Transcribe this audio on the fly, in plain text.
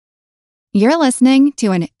You're listening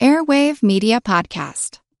to an Airwave Media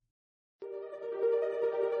Podcast.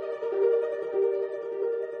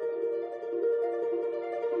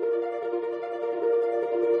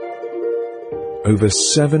 Over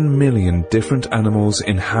 7 million different animals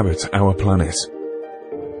inhabit our planet.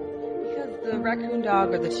 Because the raccoon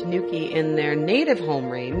dog or the tanuki in their native home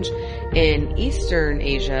range in Eastern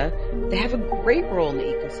Asia, they have a great role in the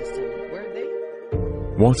ecosystem.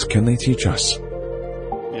 What can they teach us?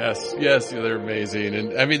 Yes, they're amazing.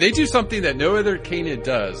 And I mean, they do something that no other canid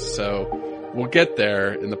does. So we'll get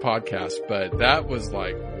there in the podcast, but that was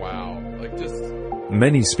like, wow.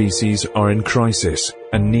 Many species are in crisis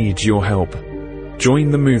and need your help. Join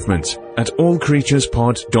the movement at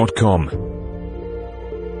allcreaturespod.com.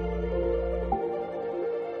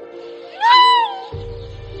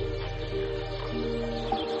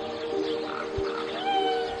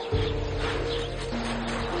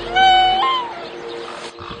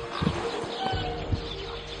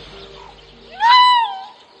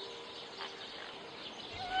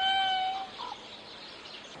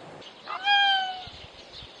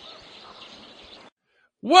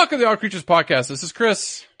 Welcome to the All Creatures Podcast. This is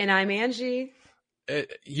Chris. And I'm Angie.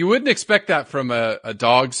 You wouldn't expect that from a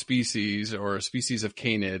dog species or a species of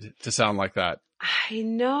canid to sound like that. I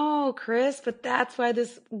know, Chris, but that's why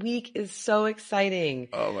this week is so exciting.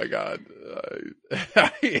 Oh my God.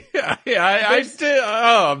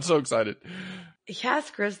 I'm so excited. Yes,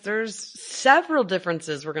 Chris, there's several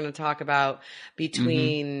differences we're going to talk about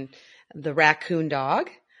between the raccoon dog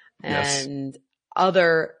and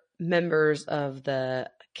other members of the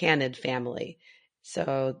canid family.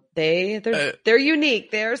 So they're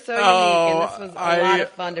unique. They're so unique, and this was a lot of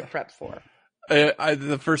fun to prep for.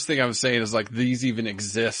 The first thing I was saying is like, these even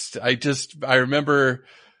exist. I remember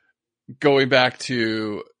going back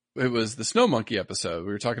to, it was the snow monkey episode.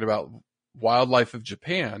 We were talking about wildlife of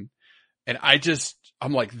Japan, and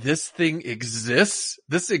I'm like, this thing exists?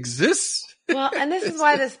 This exists? Well, and this is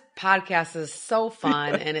why this podcast is so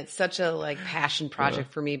fun, and it's such a passion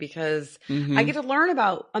project for me, because I get to learn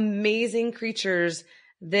about amazing creatures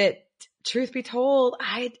that, truth be told,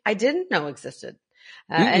 I didn't know existed.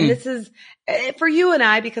 And this is for you and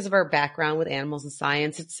I, because of our background with animals and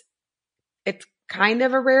science. It's kind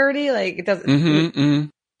of a rarity. Like, it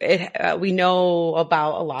doesn't. We know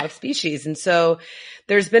about a lot of species. And so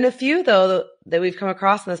there's been a few, though, that we've come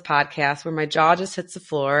across in this podcast where my jaw just hits the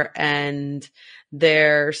floor, and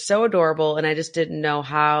they're so adorable. And I just didn't know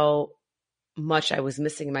how much I was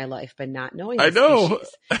missing in my life by not knowing this species.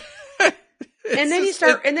 And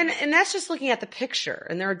then and that's just looking at the picture,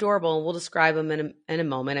 and they're adorable, and we'll describe them in a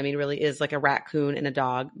moment. I mean, it really is like a raccoon and a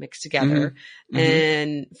dog mixed together.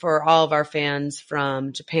 And for all of our fans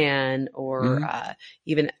from Japan or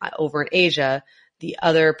even over in Asia, the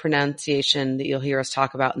other pronunciation that you'll hear us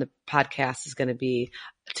talk about in the podcast is going to be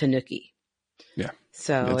tanuki. Yeah.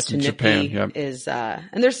 So a tanuki is,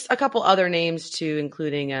 and there's a couple other names too,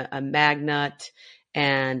 including a magnut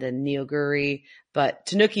and a neoguri. But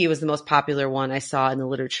tanuki was the most popular one I saw in the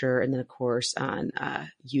literature, and then of course on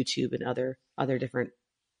YouTube and other different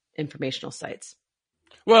informational sites.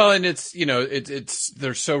 Well, and it's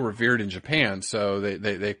they're so revered in Japan, so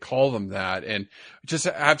they call them that. And just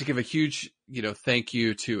I have to give a huge thank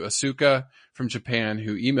you to Asuka from Japan,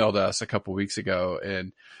 who emailed us a couple weeks ago,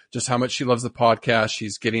 and just how much she loves the podcast.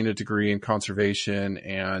 She's getting a degree in conservation,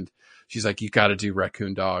 and she's like, you got to do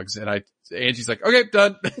raccoon dogs. And Angie's like, okay,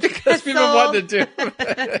 done. Because we've been wanting to do.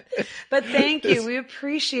 But thank you. We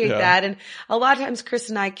appreciate that. And a lot of times Chris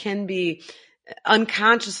and I can be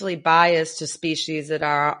unconsciously biased to species that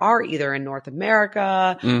are either in North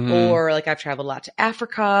America or like I've traveled a lot to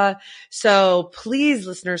Africa. So please,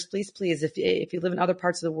 listeners, please, if you live in other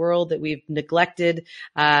parts of the world that we've neglected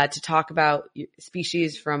to talk about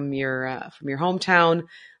species from your hometown,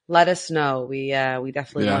 let us know. We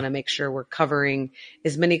definitely want to make sure we're covering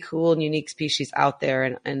as many cool and unique species out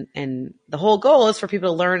there. And the whole goal is for people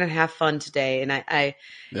to learn and have fun today. And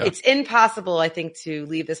it's impossible, I think, to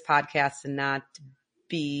leave this podcast and not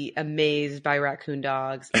be amazed by raccoon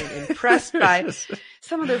dogs and impressed by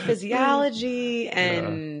some of their physiology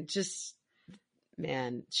and just,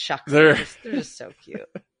 man, shucks. They're just so cute.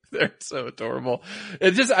 They're so adorable.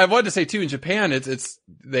 It's just, I wanted to say too, in Japan, a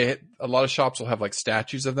lot of shops will have like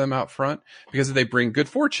statues of them out front because they bring good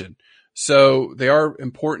fortune. So they are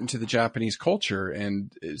important to the Japanese culture,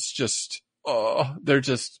 and it's just, they're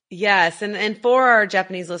just. Yes. And for our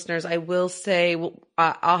Japanese listeners, I will say,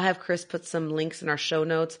 I'll have Chris put some links in our show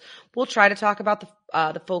notes. We'll try to talk about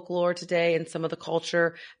the folklore today and some of the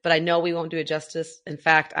culture, but I know we won't do it justice. In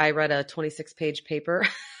fact, I read a 26-page paper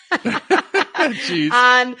Jeez.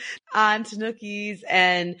 on Tanukis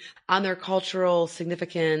and on their cultural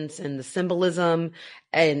significance and the symbolism.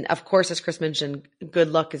 And of course, as Chris mentioned, good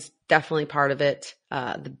luck is definitely part of it,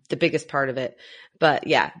 the biggest part of it. But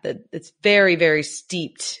yeah, it's very, very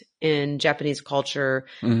steeped in Japanese culture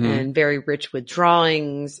and very rich with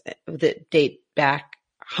drawings that date back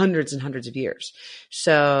hundreds and hundreds of years.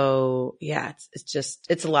 So yeah,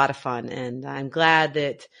 it's a lot of fun. And I'm glad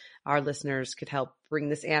that our listeners could help bring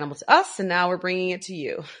this animal to us. And now we're bringing it to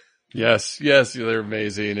you. Yes, they're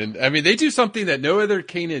amazing. And I mean, they do something that no other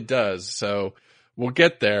canid does. So we'll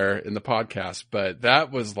get there in the podcast, but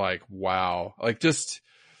that was like, wow. Like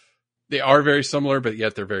they are very similar, but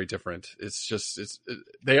yet they're very different.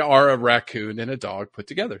 They are a raccoon and a dog put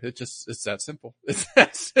together. It's that simple. It's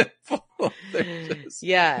that simple.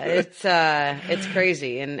 Yeah, it's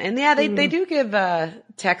crazy. And yeah, they do give,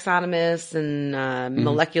 taxonomists and,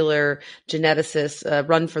 molecular geneticists a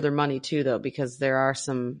run for their money too, though, because there are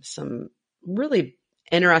some really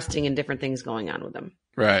interesting and different ththings going on with them.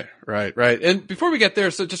 Right. And before we get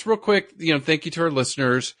there, so just real quick, thank you to our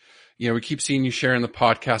listeners. We keep seeing you sharing the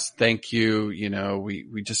podcast. Thank you.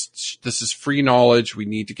 This is free knowledge. We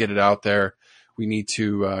need to get it out there. We need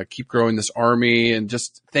to keep growing this army. And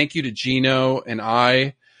just thank you to Gino and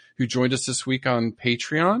I, who joined us this week on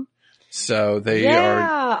Patreon. So they are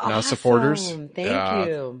now awesome. Supporters. Thank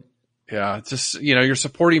you. Yeah. Just, you're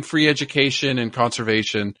supporting free education and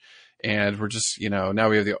conservation. And we're just, now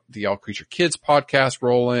we have the All Creature Kids podcast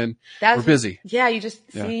rolling. We're busy. Yeah,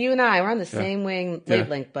 see, you and I, we're on the same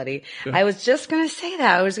wavelength, buddy. Yeah. I was just going to say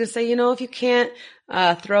that. I was going to say, if you can't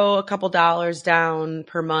throw a couple dollars down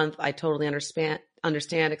per month, I totally understand,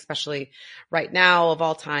 especially right now of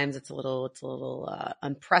all times. It's a little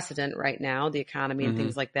unprecedented right now, the economy and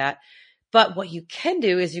things like that. But what you can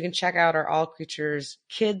do is you can check out our All Creatures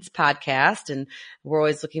Kids podcast. And we're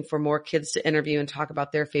always looking for more kids to interview and talk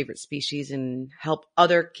about their favorite species and help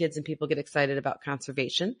other kids and people get excited about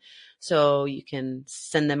conservation. So you can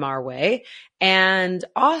send them our way. And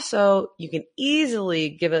also you can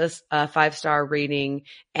easily give us a 5-star rating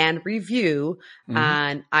and review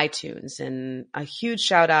on iTunes. And a huge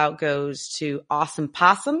shout out goes to Awesome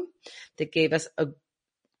Possum that gave us a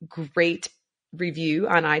great review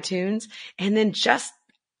on iTunes. And then just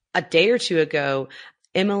a day or two ago,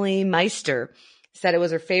 Emily Meister said it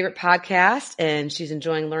was her favorite podcast and she's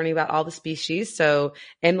enjoying learning about all the species. So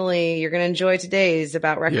Emily, you're going to enjoy today's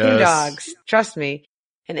about raccoon dogs. Trust me.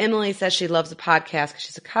 And Emily says she loves the podcast because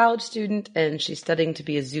she's a college student and she's studying to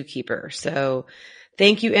be a zookeeper. So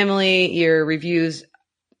thank you, Emily. Your reviews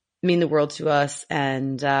mean the world to us.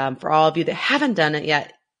 And for all of you that haven't done it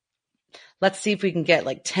yet, let's see if we can get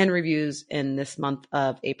like 10 reviews in this month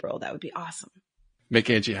of April. That would be awesome. Make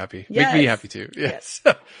Angie happy. Yes. Make me happy too. Yes.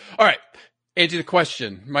 All right. Angie,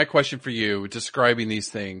 my question for you, describing these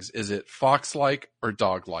things, is it fox-like or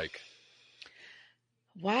dog-like?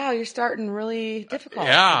 Wow, you're starting really difficult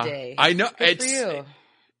today. I know. Good for you.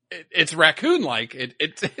 It's raccoon-like.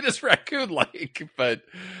 It is raccoon-like, but.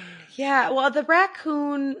 Yeah, well, the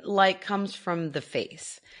raccoon-like comes from the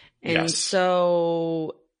face. And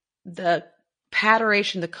so the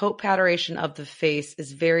coat patternation of the face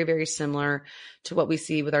is very, very similar to what we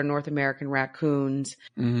see with our North American raccoons.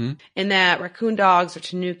 In that raccoon dogs or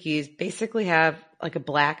tanukis basically have like a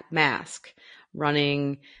black mask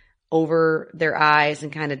running over their eyes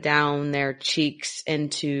and kind of down their cheeks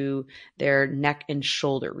into their neck and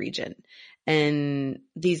shoulder region. And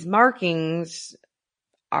these markings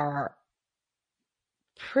are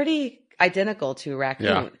pretty identical to a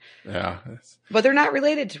raccoon. Yeah. But they're not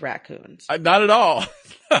related to raccoons. Not at all.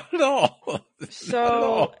 Not at all.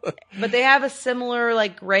 So, but they have a similar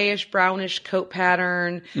like grayish brownish coat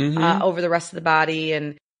pattern over the rest of the body,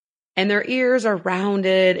 and their ears are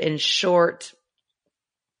rounded and short,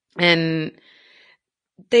 and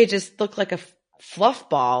they just look like a fluff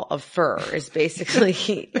ball of fur is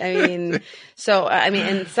basically, in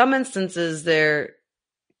some instances they're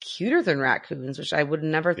cuter than raccoons, which I would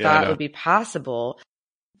never thought would be possible.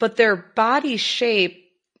 But their body shape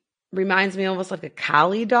reminds me almost like a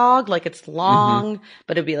collie dog. Like it's long,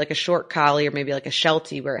 but it'd be like a short collie or maybe like a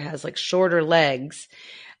Sheltie where it has like shorter legs.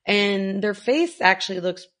 And their face actually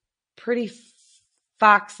looks pretty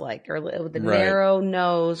fox-like, or with the narrow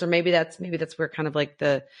nose, or maybe that's where kind of like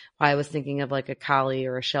why I was thinking of like a collie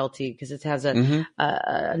or a Sheltie, because it has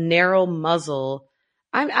a narrow muzzle.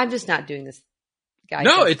 I'm just not doing this.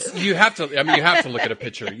 No, you have to look at a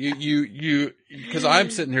picture. Because I'm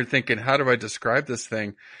sitting here thinking, how do I describe this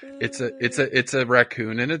thing? It's a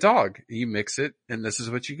raccoon and a dog. You mix it and this is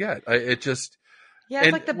what you get. It's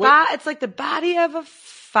like the body of a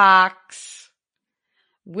fox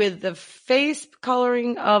with the face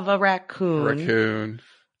coloring of a raccoon,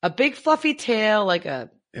 a big fluffy tail like a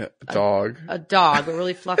dog, but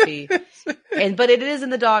really fluffy. But it is in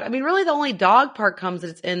the dog. I mean, really the only dog part comes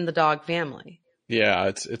that it's in the dog family. Yeah,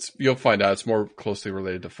 it's you'll find out it's more closely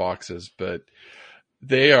related to foxes, but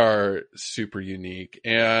they are super unique.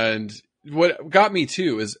 And what got me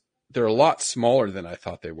too is they're a lot smaller than I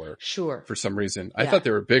thought they were. Sure. For some reason. Yeah. I thought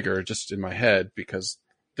they were bigger just in my head because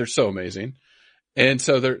they're so amazing. And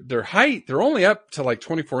so their height, they're only up to like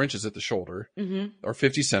 24 inches at the shoulder or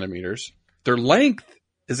 50 centimeters. Their length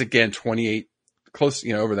is again 28, close,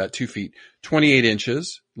 over that 2 feet, 28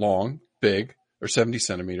 inches long, big, or 70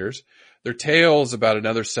 centimeters. Their tail is about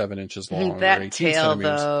another 7 inches long. That or 18 tail,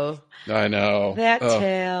 centimeters. though. I know. That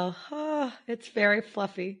tail. Oh, it's very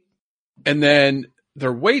fluffy. And then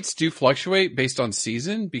their weights do fluctuate based on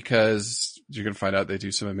season because you're going to find out they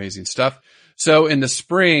do some amazing stuff. So in the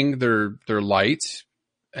spring, they're light,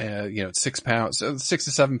 6 pounds, 6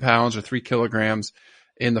 to 7 pounds or 3 kilograms.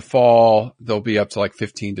 In the fall, they'll be up to like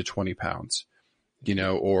 15 to 20 pounds,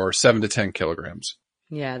 or 7 to 10 kilograms.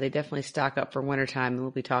 Yeah, they definitely stock up for wintertime, and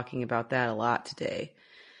we'll be talking about that a lot today.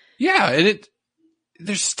 Yeah, and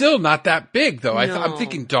they're still not that big, though. No. I'm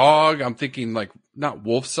thinking dog. I'm thinking like not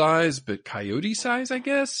wolf size, but coyote size, I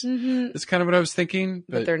guess. That's kind of what I was thinking.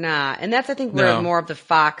 But they're not. And that's, I think, where more of the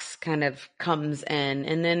fox kind of comes in.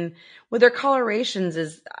 And then with their colorations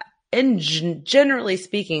is, generally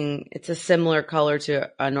speaking, it's a similar color to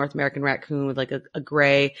a North American raccoon with like a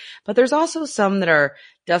gray. But there's also some that are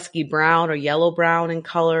dusky brown or yellow brown in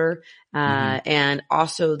color. And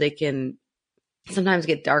also they can sometimes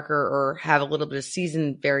get darker or have a little bit of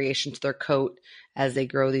season variation to their coat as they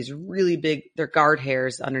grow these really big, their guard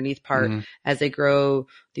hairs underneath part, as they grow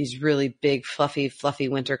these really big, fluffy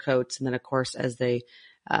winter coats. And then of course, as they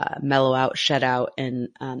mellow out, shed out and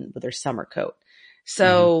with their summer coat.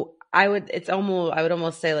 So I would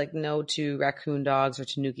almost say like no two raccoon dogs or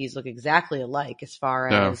Tanukis look exactly alike as far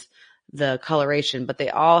as the coloration, but they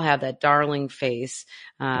all have that darling face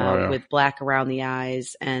with black around the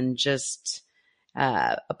eyes and just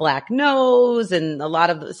a black nose, and a lot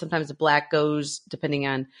of sometimes the black goes depending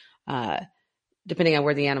on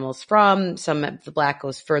where the animal's from. Some of the black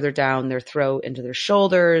goes further down their throat into their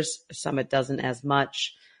shoulders. Some it doesn't as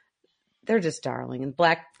much. They're just darling, and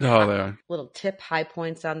black little tip high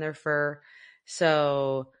points on their fur.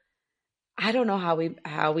 So I don't know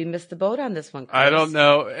how we missed the boat on this one, Chris. I don't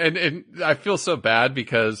know, and I feel so bad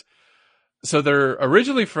because they're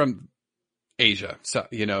originally from Asia. So,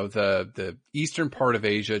 the eastern part of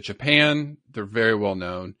Asia, Japan, they're very well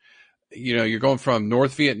known. You're going from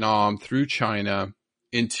North Vietnam through China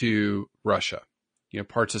into Russia,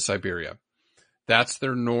 parts of Siberia. That's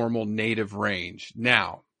their normal native range.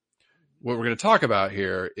 Now, what we're going to talk about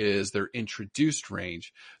here is their introduced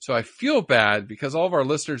range. So I feel bad because all of our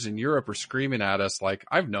listeners in Europe are screaming at us like,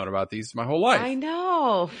 I've known about these my whole life. I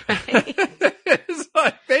know, right? It's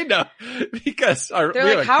like they know because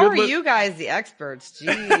they're like, how are you guys the experts?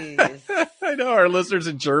 Jeez. I know our listeners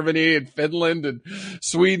in Germany and Finland and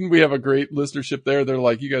Sweden, we have a great listenership there. They're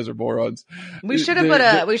like, you guys are morons. We should have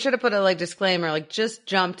put a like disclaimer, like just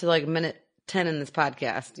jump to like minute 10 in this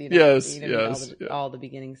podcast. Yes. All the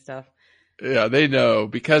beginning stuff. Yeah, they know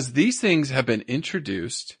because these things have been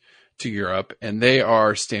introduced to Europe and they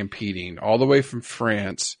are stampeding all the way from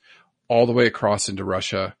France, all the way across into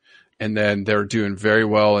Russia. And then they're doing very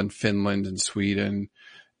well in Finland and Sweden,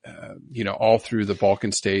 all through the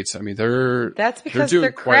Balkan states. I mean, that's because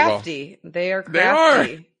they're crafty. Well. They are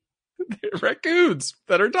crafty. They're raccoons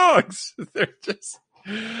that are dogs. They're just,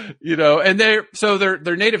 and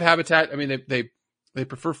their native habitat. I mean, they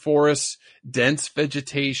prefer forests, dense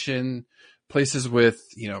vegetation, places with,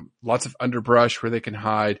 lots of underbrush where they can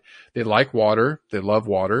hide. They like water. They love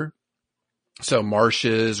water. So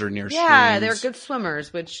marshes or near streams. Yeah, they're good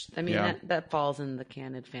swimmers, which, I mean, that falls in the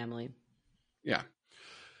canid family. Yeah.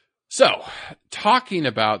 So talking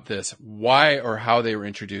about this, why or how they were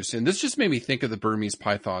introduced, and this just made me think of the Burmese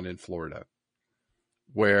python in Florida,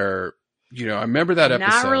 where, I remember that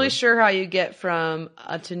episode. Not really sure how you get from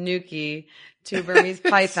a Tanuki to a Burmese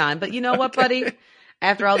python, but you know what, buddy?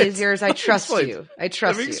 After all these years, I trust you. I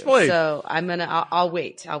trust you. So I'll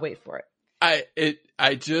wait. I'll wait for it.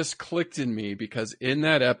 I just clicked in me because in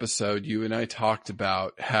that episode, you and I talked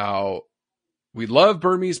about how we love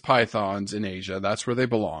Burmese pythons in Asia. That's where they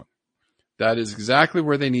belong. That is exactly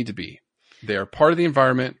where they need to be. They are part of the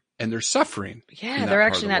environment and they're suffering. Yeah, they're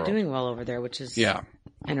actually not doing well over there, which is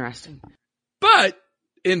interesting. But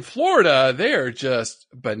in Florida, they are just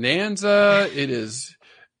bonanza. It is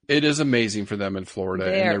It is amazing for them in Florida,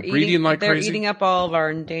 and They're they're breeding like they're crazy. eating up all of our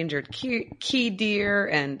endangered key deer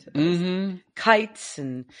and kites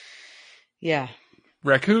and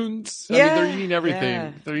Raccoons. I Yeah, mean, they're eating everything.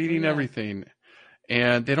 yeah, They're eating yeah. everything,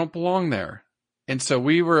 and they don't belong there. And so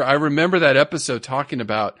I remember that episode talking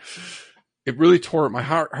about, it really tore at my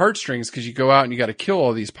heartstrings, because you go out and you got to kill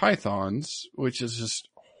all these pythons, which is just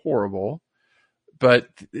horrible. But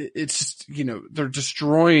it's just, they're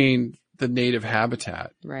destroying the native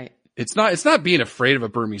habitat. Right. It's not being afraid of a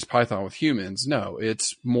Burmese python with humans. No,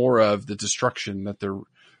 it's more of the destruction that they're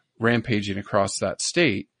rampaging across that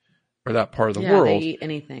state or that part of the world. They eat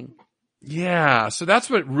anything. Yeah. So that's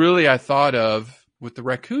what really I thought of with the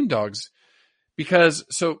raccoon dogs, because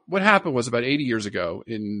so what happened was about 80 years ago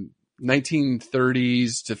in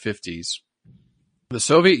 1930s to 50s, the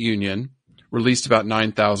Soviet Union released about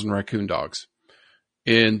 9,000 raccoon dogs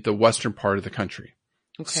in the western part of the country.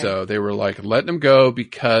 Okay. So they were like letting them go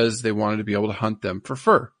because they wanted to be able to hunt them for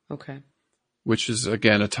fur. Okay. Which is,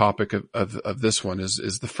 again, a topic of this one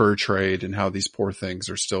is the fur trade and how these poor things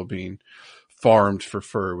are still being farmed for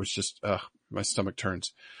fur, which just, my stomach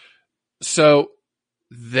turns. So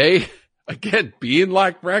they, again, being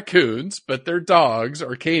like raccoons, but they're dogs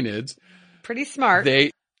or canids. Pretty smart.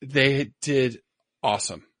 They did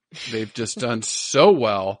awesome. They've just done so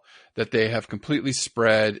well that they have completely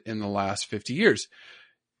spread in the last 50 years.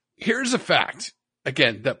 Here's a fact,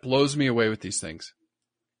 again, that blows me away with these things.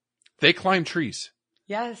 They climb trees.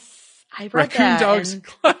 Yes. I read Raccoon that. dogs and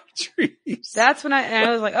climb trees. That's when I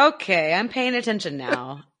was like, okay, I'm paying attention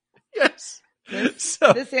now. Yes.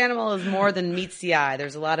 This animal is more than meets the eye.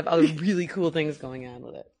 There's a lot of other really cool things going on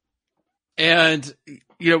with it. And,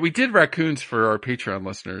 we did raccoons for our Patreon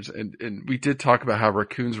listeners, and we did talk about how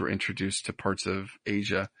raccoons were introduced to parts of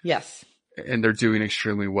Asia. Yes. And they're doing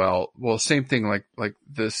extremely well. Well, same thing like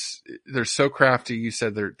this. They're so crafty. You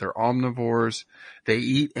said they're omnivores. They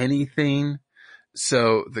eat anything.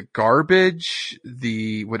 So the garbage,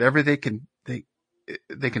 whatever they can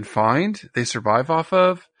find, they survive off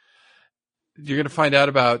of. You're going to find out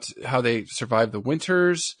about how they survive the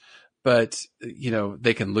winters, but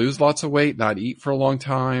they can lose lots of weight, not eat for a long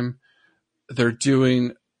time. They're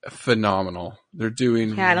doing phenomenal. They're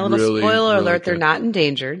doing and a little really, spoiler really alert, good. they're not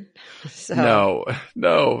endangered. So.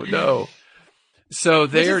 No. So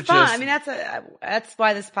they are fun. just. I mean, that's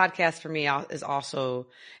why this podcast for me is also,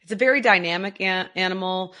 it's a very dynamic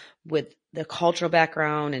animal with the cultural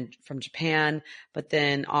background and from Japan, but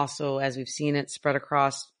then also, as we've seen it spread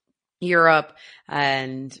across Europe,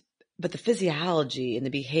 but the physiology and the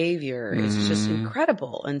behavior is just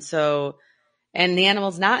incredible. And so, and the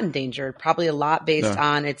animal's not endangered, probably a lot based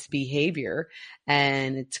on its behavior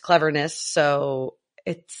and its cleverness. So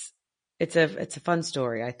it's a fun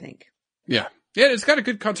story, I think. Yeah. Yeah. It's got a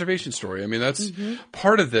good conservation story. I mean, that's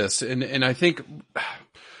part of this. And I think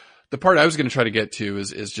the part I was going to try to get to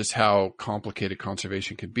is just how complicated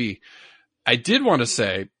conservation can be. I did want to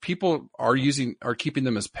say people are keeping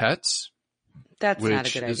them as pets. That's not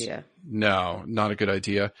a good idea. No, not a good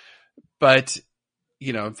idea. But,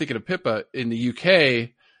 I'm thinking of Pippa in the UK.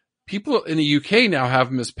 People in the UK now have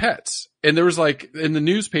them as pets. And there was in the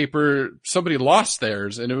newspaper, somebody lost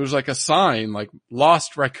theirs, and it was like a sign, like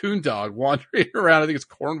lost raccoon dog wandering around. I think it's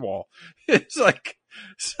Cornwall. It's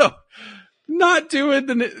so not doing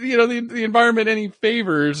the environment any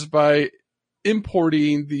favors by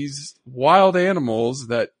importing these wild animals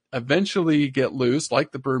that eventually get loose,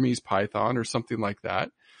 like the Burmese python or something like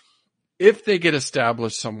that. If they get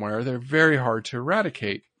established somewhere, they're very hard to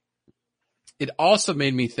eradicate. It also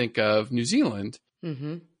made me think of New Zealand.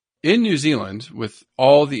 Mm-hmm. In New Zealand, with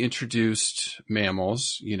all the introduced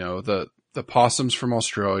mammals, the possums from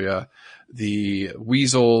Australia, the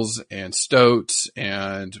weasels and stoats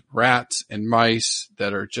and rats and mice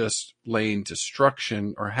that are just laying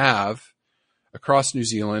destruction or have across New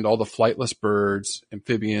Zealand, all the flightless birds,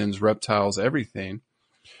 amphibians, reptiles, everything.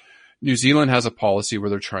 New Zealand has a policy where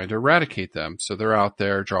they're trying to eradicate them. So they're out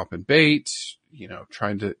there dropping bait,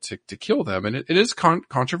 trying to kill them. And it is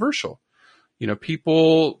controversial.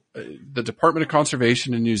 People, the Department of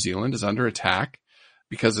Conservation in New Zealand is under attack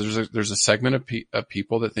because there's a segment of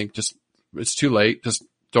people that think just it's too late. Just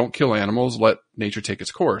don't kill animals. Let nature take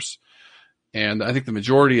its course. And I think the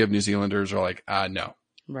majority of New Zealanders are like, no.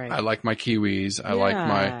 Right. I like my kiwis. I like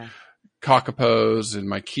my kakapos and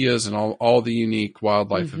my kias and all the unique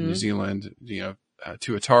wildlife of New Zealand,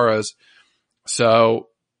 tuataras. So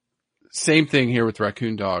same thing here with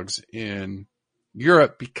raccoon dogs in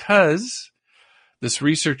Europe, because this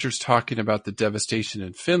researcher's talking about the devastation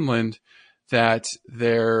in Finland, that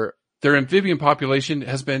their amphibian population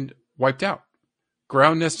has been wiped out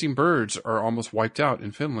ground nesting birds are almost wiped out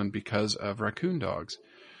in Finland because of raccoon dogs.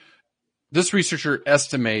 This researcher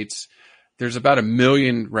estimates there's about 1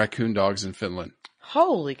 million raccoon dogs in Finland.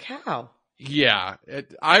 Holy cow. Yeah.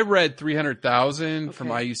 I read 300,000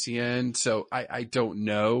 from Okay. IUCN, so I don't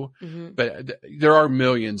know. But there are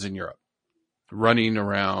millions in Europe running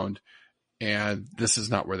around, and this is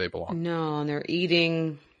not where they belong. No, and they're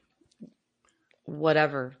eating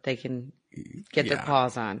whatever they can get their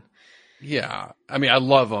paws on. Yeah. I mean, I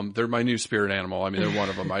love them. They're my new spirit animal. I mean, they're one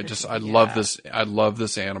of them. I love this. I love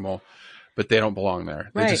this animal, but they don't belong there.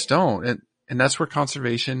 They Right. just don't. And that's where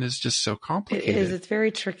conservation is just so It complicated. is. It's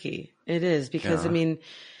very tricky. It is because, Yeah. I mean,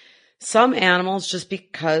 some animals, just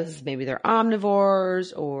because maybe they're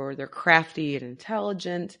omnivores or they're crafty and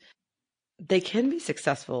intelligent, they can be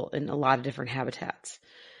successful in a lot of different habitats.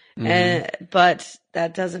 But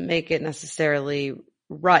that doesn't make it necessarily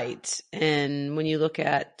right. And when you look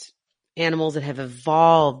at animals that have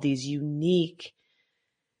evolved these unique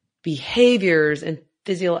behaviors and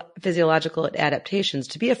physiological adaptations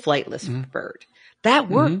to be a flightless bird, that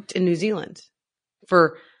worked in New Zealand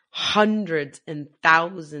for hundreds and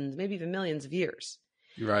thousands, maybe even millions of years.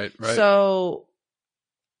 Right. So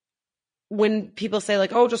when people say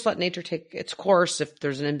like, oh, just let nature take its course. If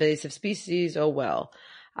there's an invasive species, oh, well,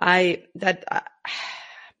 that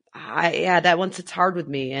one sits hard with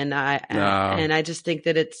me. And I just think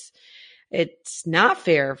that it's not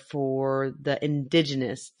fair for the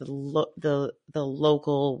indigenous, the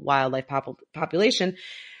local wildlife population,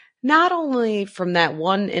 not only from that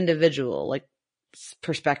one individual, like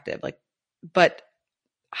perspective, but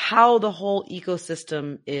how the whole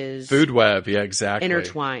ecosystem is Food web. Yeah, exactly.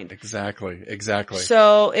 intertwined. Exactly.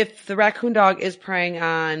 So if the raccoon dog is preying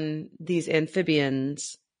on these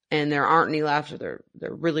amphibians and there aren't any left, or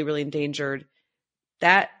they're really, really endangered,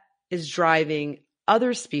 that is driving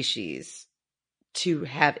other species to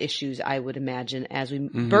have issues, I would imagine, as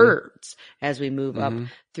birds, as we move up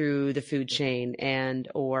through the food chain, and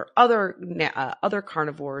or other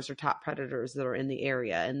carnivores or top predators that are in the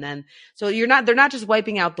area. And then, so they're not just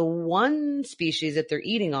wiping out the one species that they're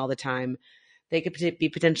eating all the time. They could be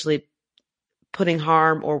potentially putting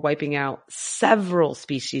harm or wiping out several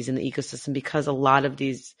species in the ecosystem because a lot of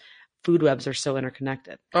these food webs are so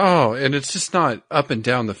interconnected. Oh, and it's just not up and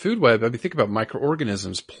down the food web. I mean, think about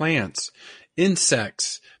microorganisms, plants,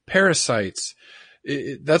 insects, parasites.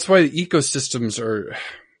 That's why the ecosystems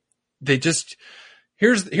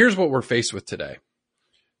here's what we're faced with today.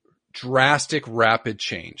 Drastic, rapid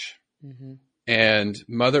change. And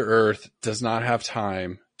Mother Earth does not have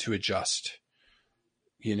time to adjust.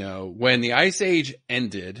 You know, when the Ice Age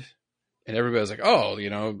ended, and everybody was like, oh,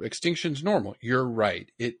 extinction's normal. You're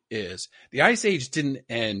right. It is. The Ice Age didn't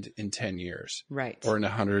end in 10 years. Right. Or in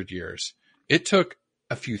 100 years. It took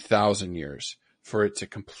a few thousand years for it to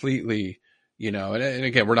completely, and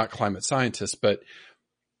again, we're not climate scientists, but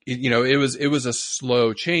it was a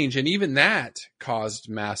slow change. And even that caused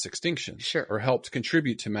mass extinction. Sure. Or helped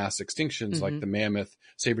contribute to mass extinctions like the mammoth,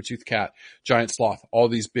 saber-toothed cat, giant sloth, all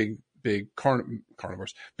these big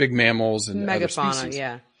carnivores, big mammals and other species.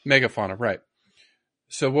 Yeah. Megafauna, right.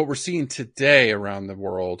 So what we're seeing today around the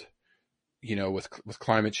world, with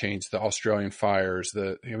climate change, the Australian fires,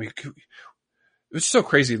 it's so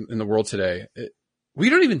crazy in the world today. We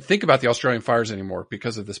don't even think about the Australian fires anymore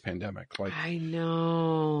because of this pandemic. I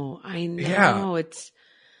know. Yeah.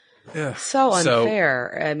 It's so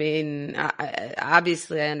unfair. I mean,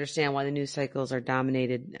 obviously I understand why the news cycles are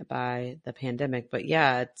dominated by the pandemic, but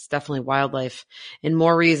yeah, it's definitely wildlife in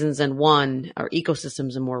more reasons than one, or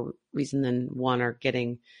ecosystems in more reason than one, are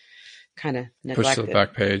getting kind of neglected. Pushed to the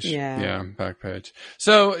back page. Yeah, back page.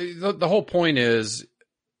 So the whole point is,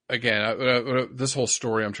 again, this whole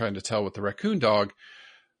story I'm trying to tell with the raccoon dog,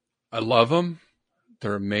 I love them.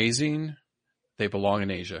 They're amazing. They belong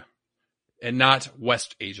in Asia. And not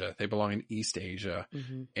West Asia. They belong in East Asia.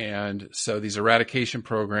 And so these eradication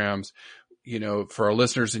programs, for our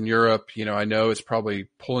listeners in Europe, I know it's probably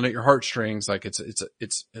pulling at your heartstrings. Like it's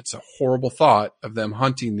a horrible thought of them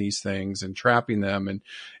hunting these things and trapping them and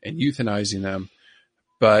euthanizing them,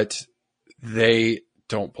 but they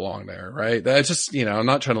don't belong there, right? That's just, I'm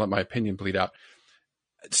not trying to let my opinion bleed out.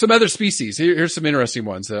 Some other species. Here's some interesting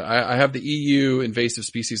ones. I have the EU invasive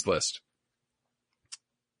species list.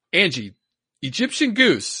 Angie, Egyptian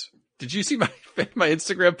goose. Did you see my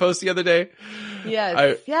Instagram post the other day?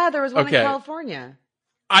 Yes. There was one in California.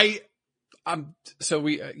 So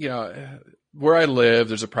we, where I live,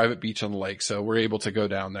 there's a private beach on the lake. So we're able to go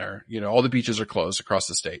down there. All the beaches are closed across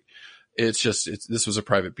the state. This was a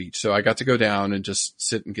private beach. So I got to go down and just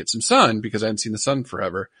sit and get some sun because I hadn't seen the sun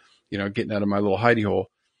forever, getting out of my little hidey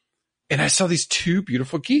hole. And I saw these two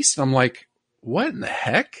beautiful geese, and I'm like, what in the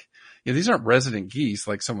heck? These aren't resident geese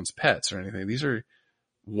like someone's pets or anything. These are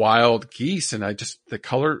wild geese. And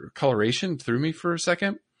the coloration threw me for a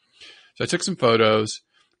second. So I took some photos,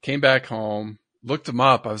 came back home, looked them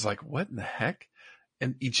up. I was like, what in the heck?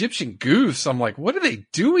 And Egyptian goose, I'm like, what are they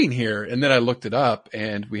doing here? And then I looked it up,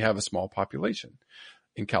 and we have a small population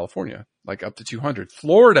in California, like up to 200.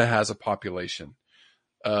 Florida has a population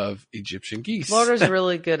of Egyptian geese. Florida's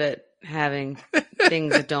really good at having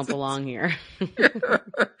things that don't belong here.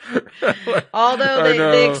 Although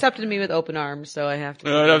they accepted me with open arms, so I have to.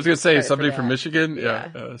 I was going to say, somebody from Michigan.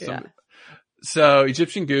 Yeah. So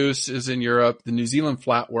Egyptian goose is in Europe. The New Zealand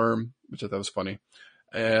flatworm, which I thought was funny.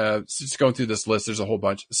 Just going through this list, there's a whole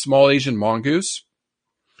bunch. Small Asian mongoose,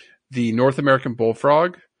 the North American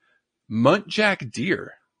bullfrog, muntjac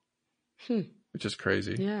deer, which is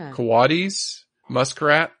crazy. Yeah. Coatis,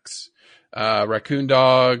 muskrats, raccoon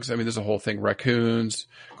dogs. I mean, there's a whole thing. Raccoons,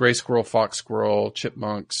 gray squirrel, fox squirrel,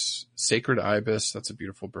 chipmunks, sacred ibis. That's a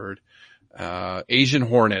beautiful bird. Asian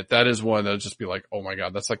hornet. That is one that'll just be like, oh my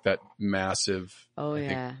God, that's like that massive. Oh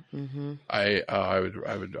yeah. Mm-hmm.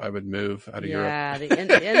 I would move out of Europe. Yeah.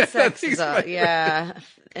 The insects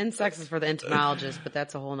insects is for the entomologist, but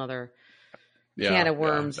that's a whole nother can of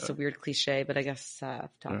worms. It's a weird cliche, but I guess,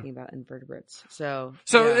 talking about invertebrates. So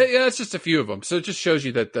it's just a few of them. So it just shows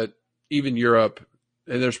you that even Europe,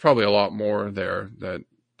 and there's probably a lot more there than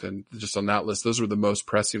just on that list. Those were the most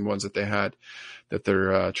pressing ones that they had that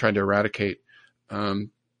they're trying to eradicate.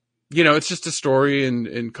 It's just a story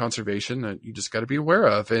in conservation that you just got to be aware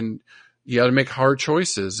of, and you got to make hard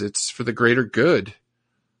choices. It's for the greater good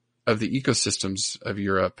of the ecosystems of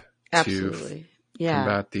Europe to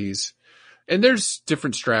combat these. And there's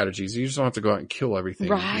different strategies. You just don't have to go out and kill everything.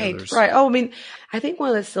 Right. Oh, I mean, I think one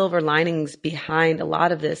of the silver linings behind a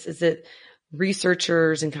lot of this is that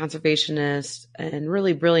researchers and conservationists and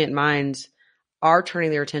really brilliant minds are turning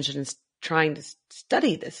their attention and trying to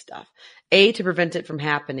study this stuff. A, to prevent it from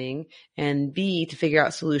happening, and B, to figure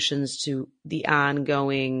out solutions to the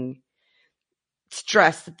ongoing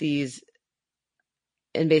stress that these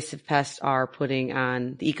invasive pests are putting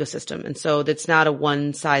on the ecosystem. And so that's not a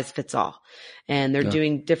one size fits all. And they're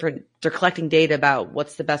doing they're collecting data about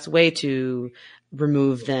what's the best way to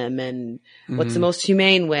remove them and what's the most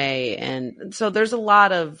humane way. And so there's a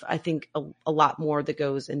lot of, I think, a lot more that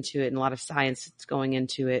goes into it, and a lot of science that's going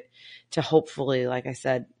into it to hopefully, like I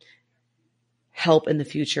said, help in the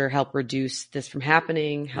future, help reduce this from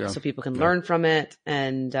happening, so people can learn from it.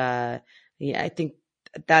 And, I think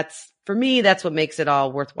that's, for me, that's what makes it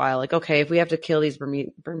all worthwhile. Like, okay, if we have to kill these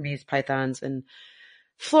Burmese pythons in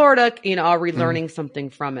Florida, are we learning something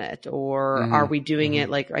from it? Or are we doing it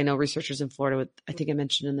like, I know researchers in Florida I think I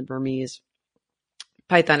mentioned in the Burmese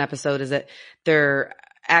python episode, is that they're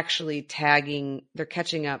actually they're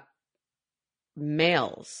catching up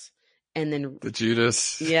males. And then the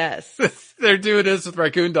Judas. Yes. They're doing this with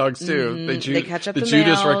raccoon dogs too. They catch up the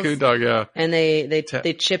Judas males, raccoon dog, yeah. And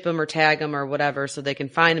they chip them or tag them or whatever so they can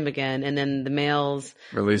find them again. And then the males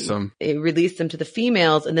release them to the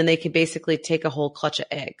females, and then they can basically take a whole clutch of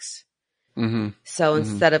eggs. So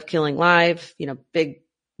instead of killing live, big,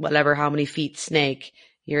 whatever, how many feet snake,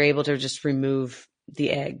 you're able to just remove the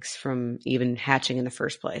eggs from even hatching in the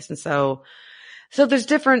first place. And so there's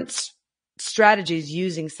different strategies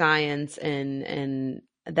using science, and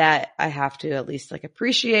that I have to at least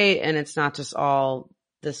appreciate. And it's not just all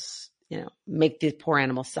this, make the poor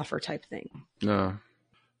animals suffer type thing. No.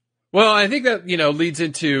 Well, I think that, leads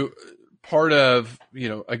into part of,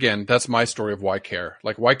 again, that's my story of why care.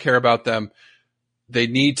 Like, why care about them? They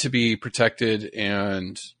need to be protected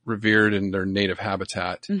and revered in their native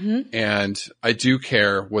habitat. And I do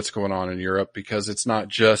care what's going on in Europe, because it's not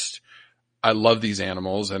just, I love these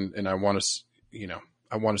animals and I want to,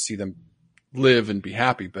 I want to see them live and be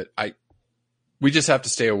happy, but we just have to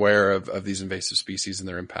stay aware of these invasive species and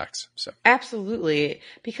their impacts. So absolutely,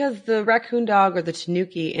 because the raccoon dog or the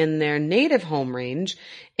tanuki in their native home range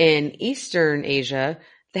in Eastern Asia,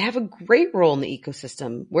 they have a great role in the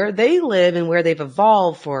ecosystem where they live and where they've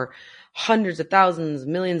evolved for hundreds of thousands,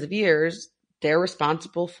 millions of years. They're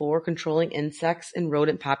responsible for controlling insects and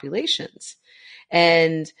rodent populations.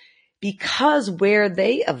 And because where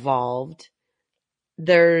they evolved,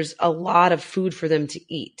 there's a lot of food for them to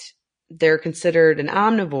eat. They're considered an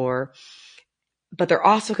omnivore, but they're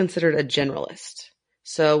also considered a generalist.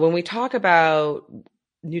 So when we talk about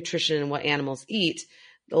nutrition and what animals eat,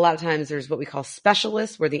 a lot of times there's what we call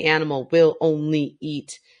specialists, where the animal will only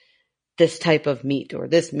eat this type of meat or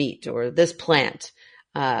this plant.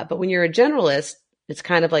 But when you're a generalist, it's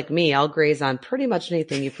kind of like me. I'll graze on pretty much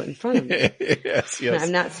anything you put in front of me. Yes.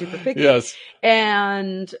 I'm not super picky. Yes.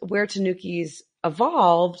 And where Tanukis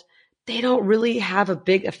evolved, they don't really have a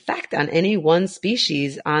big effect on any one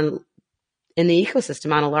species in the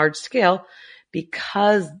ecosystem on a large scale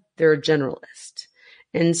because they're a generalist.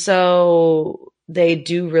 And so they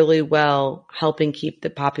do really well helping keep the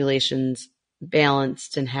populations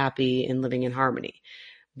balanced and happy and living in harmony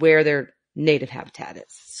where their native habitat is.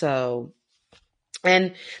 So,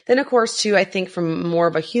 and then of course too, I think from more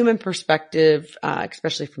of a human perspective,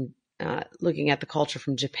 especially from looking at the culture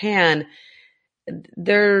from Japan,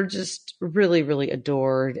 they're just really, really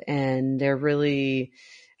adored, and they're really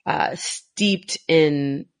steeped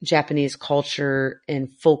in Japanese culture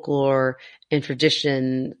and folklore and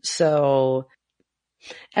tradition. So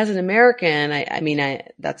as an American, I mean,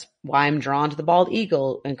 that's why I'm drawn to the bald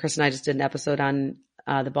eagle. And Chris and I just did an episode on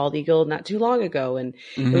the bald eagle not too long ago. And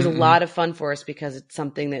it was a lot of fun for us because it's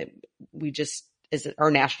something that is our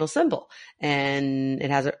national symbol, and it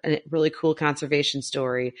has a really cool conservation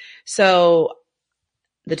story. So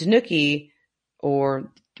the Tanuki,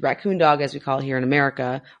 or raccoon dog as we call it here in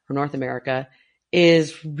America or North America,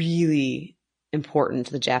 is really important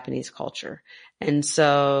to the Japanese culture. And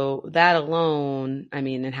so that alone, I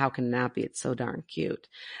mean, and how can it not be? It's so darn cute.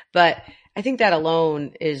 But I think that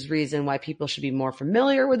alone is reason why people should be more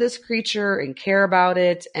familiar with this creature and care about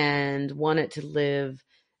it and want it to live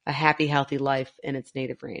a happy, healthy life in its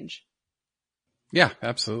native range. Yeah,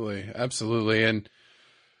 absolutely. Absolutely. And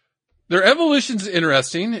their evolution's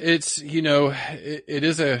interesting. It's, it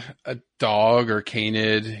is a dog or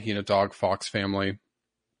canid, dog fox family.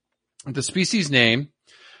 The species name.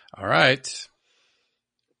 All right.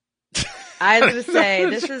 I was going to say,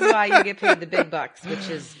 this is why you get paid the big bucks, which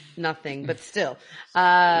is nothing, but still.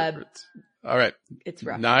 All right. It's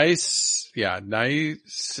rough. Nice. Yeah.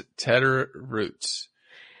 Nice tedder roots.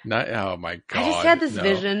 Oh my God. I just had this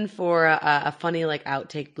vision for a funny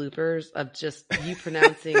outtake bloopers of just you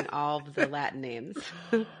pronouncing all of the Latin names.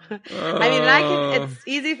 I mean, it's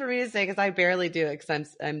easy for me to say because I barely do it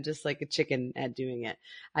because I'm just like a chicken at doing it.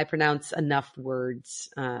 I pronounce enough words,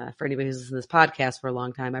 for anybody who's listened to this podcast for a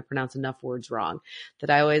long time, I pronounce enough words wrong that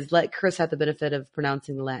I always let Chris have the benefit of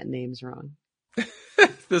pronouncing the Latin names wrong.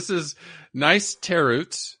 This is nice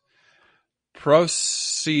terroots,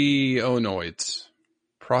 prosinoids.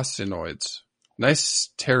 Nice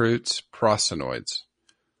terroots, prosinoids.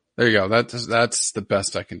 There you go. That's the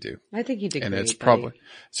best I can do. I think you did and great.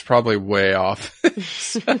 It's probably way off.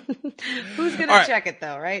 Who's gonna check it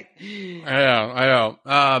though, right? I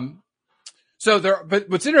know. But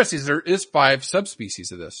what's interesting is there is 5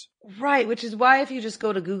 subspecies of this. Right, which is why if you just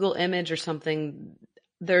go to Google image or something,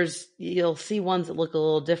 you'll see ones that look a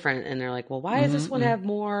little different, and they're like, well, why does this one have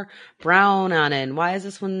more brown on it? And why does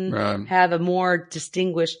this one have a more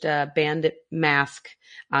distinguished bandit mask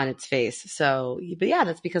on its face? So, but yeah,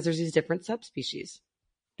 that's because there's these different subspecies.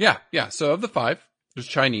 Yeah. So of the 5, there's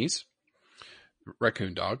Chinese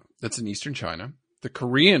raccoon dog. That's in eastern China. The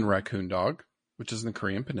Korean raccoon dog, which is in the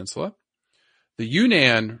Korean peninsula. The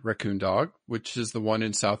Yunnan raccoon dog, which is the one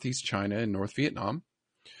in southeast China and North Vietnam.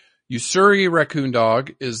 Ussuri raccoon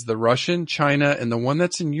dog is the Russian, China, and the one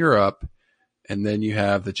that's in Europe. And then you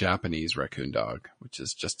have the Japanese raccoon dog, which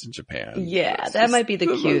is just in Japan. Yeah, that might be the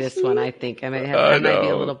cutest one, I think. I might be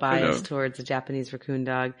a little biased towards the Japanese raccoon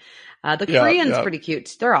dog. The Korean's pretty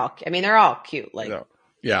cute. They're all cute.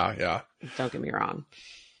 Yeah. Don't get me wrong.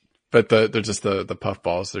 But they're just the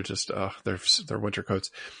puffballs. They're just, they're winter coats.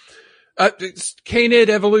 Canid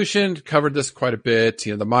evolution covered this quite a bit.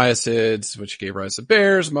 The Miacids, which gave rise to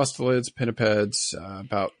bears, mustelids, pinnipeds,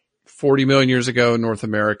 about 40 million years ago in North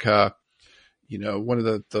America. One of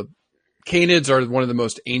the canids are one of the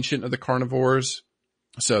most ancient of the carnivores.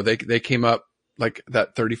 So they came up like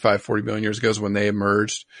that 35, 40 million years ago is when they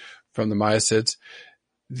emerged from the Miacids.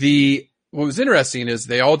 What was interesting is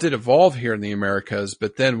they all did evolve here in the Americas,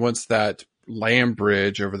 but then once that land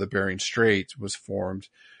bridge over the Bering Strait was formed,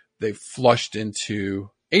 they flushed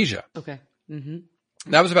into Asia. Okay.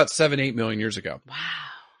 Mm-hmm. That was about 7-8 million years ago. Wow.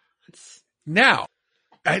 Now,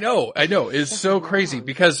 I know. It's so crazy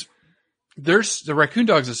because the raccoon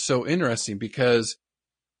dogs is so interesting because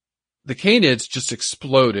the canids just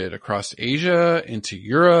exploded across Asia, into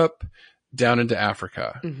Europe, down into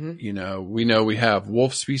Africa. Mm-hmm. We know we have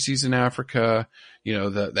wolf species in Africa,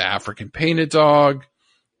 the African painted dog.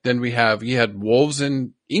 Then you had wolves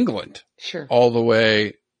in England. Sure. All the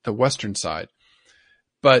way the western side.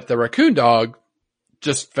 But the raccoon dog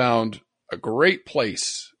just found a great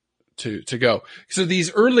place to go. So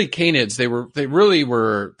these early canids, they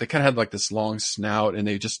kind of had like this long snout, and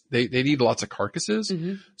they'd eat lots of carcasses.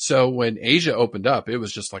 Mm-hmm. So when Asia opened up, it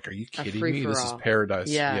was just like, are you kidding me? This is paradise.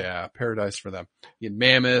 Yeah, paradise for them. You had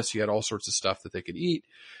mammoths, you had all sorts of stuff that they could eat.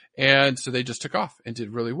 And so they just took off and did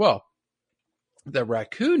really well. The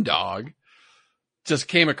raccoon dog just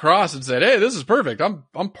came across and said, hey, this is perfect.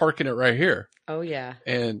 I'm parking it right here. Oh yeah.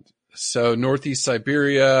 And so Northeast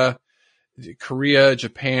Siberia, Korea,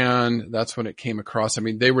 Japan, that's when it came across. I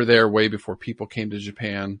mean, they were there way before people came to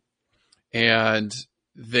Japan, and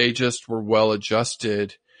they just were well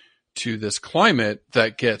adjusted to this climate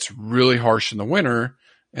that gets really harsh in the winter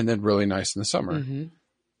and then really nice in the summer. Mm-hmm.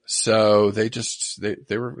 So they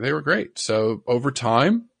were great. So over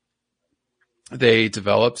time, they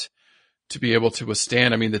developed to be able to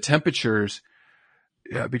withstand, I mean, the temperatures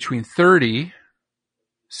between 30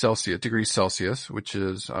 degrees Celsius, which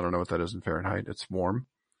is, I don't know what that is in Fahrenheit. It's warm,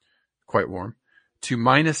 quite warm, to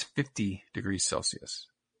minus 50 degrees Celsius.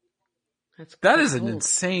 That is an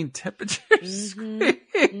insane temperature swing.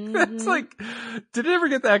 That's like, did it ever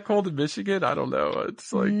get that cold in Michigan? I don't know.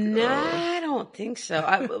 It's like, no, I don't think so.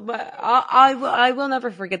 But I will never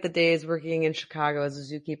forget the days working in Chicago as a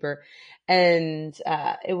zookeeper, and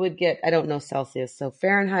it would get, I don't know Celsius, so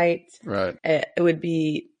Fahrenheit, right? It would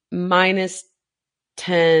be minus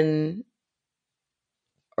 10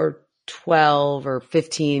 or 12 or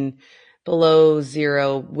 15 below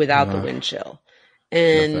zero without the wind chill.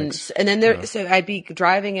 And then so I'd be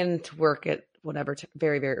driving into work at whatever,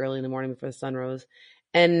 very, very early in the morning before the sun rose.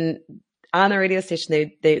 And on the radio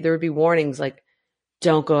station, there would be warnings like,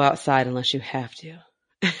 don't go outside unless you have to.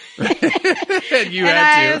 And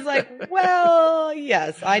I was like, well,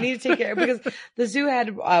 yes, I need to take care, because the zoo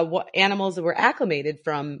had animals that were acclimated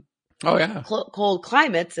from cold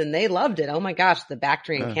climates, and they loved it. Oh my gosh, the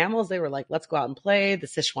Bactrian camels, they were like, let's go out and play. The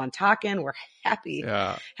Sichuan Takin were happy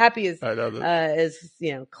as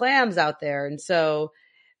clams out there. And so,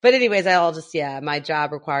 but anyways, my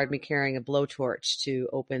job required me carrying a blowtorch to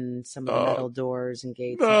open some of the metal doors and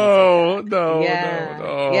gates. No.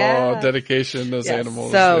 Dedication, those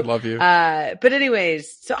animals, they love you. But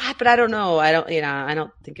anyways, but I don't know. I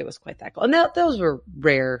don't think it was quite that cold. And those were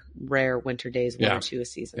rare winter days, 1 or 2 a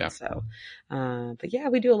season. Yeah. So, but yeah,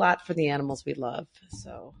 we do a lot for the animals we love.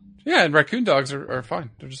 So. Yeah, and raccoon dogs are fine.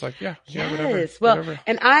 They're just like, whatever. Well, whatever.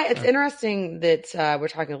 And it's interesting that we're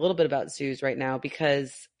talking a little bit about zoos right now,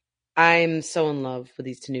 because I'm so in love with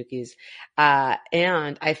these tanukis.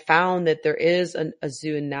 And I found that there is a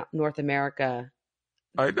zoo in North America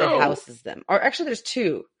that houses them. Or actually, there's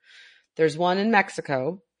 2. There's one in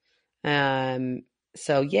Mexico.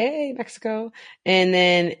 So yay, Mexico. And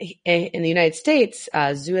then in the United States,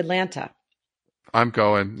 Zoo Atlanta. I'm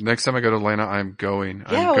going. Next time I go to Atlanta, I'm going.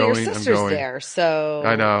 Your sister's there, so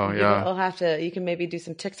I know. Yeah, we'll have to. You can maybe do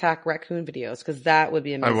some TikTok raccoon videos, because that would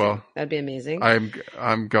be amazing. I will. That'd be amazing.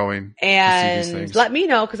 I'm going. And to see these things. Let me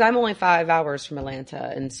know, because I'm only 5 hours from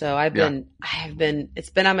Atlanta, and so it's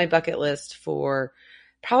been on my bucket list for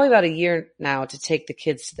probably about a year now to take the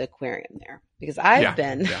kids to the aquarium there, because I've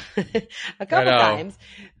been a couple times,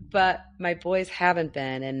 but my boys haven't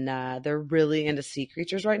been, and they're really into sea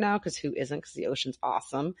creatures right now, because who isn't? Because the ocean's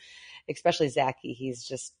awesome, especially Zachy. He's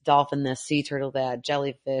just dolphin this, sea turtle that,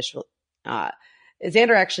 jellyfish.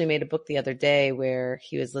 Xander actually made a book the other day where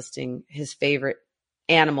he was listing his favorite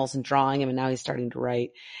animals and drawing them, and now he's starting to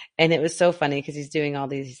write. And it was so funny, because he's doing all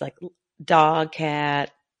these, he's like dog,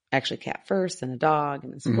 cat, actually cat first, and a dog,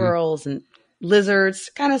 and squirrels and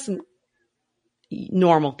lizards, kind of some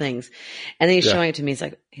normal things. And then he's showing it to me.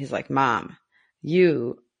 He's like, Mom,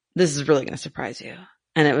 this is really going to surprise you.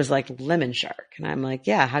 And it was like lemon shark. And I'm like,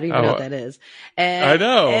 yeah, how do you know what that is? And I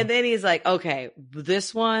know. And then he's like, okay,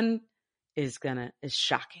 this one is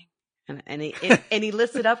shocking. And he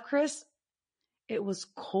listed up, Chris. It was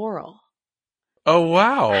coral. Oh,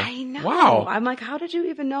 wow. I know. Wow. I'm like, how did you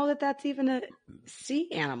even know that that's even a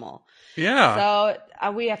sea animal? Yeah.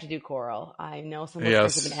 So we have to do coral. I know some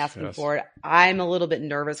listeners have been asking for it. I'm a little bit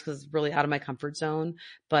nervous, because it's really out of my comfort zone,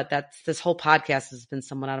 but this whole podcast has been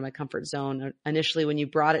somewhat out of my comfort zone. Initially, when you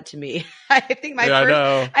brought it to me, I think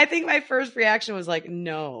my first reaction was like,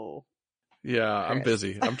 no. Yeah, I'm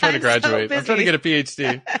busy. I'm trying to graduate. I'm trying to get a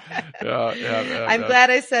PhD. I'm glad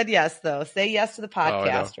I said yes, though. Say yes to the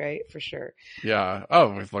podcast, right? For sure. Yeah.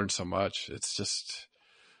 Oh, we've learned so much.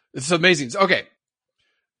 It's amazing. Okay.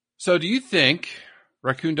 So do you think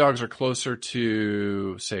raccoon dogs are closer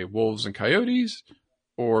to, say, wolves and coyotes,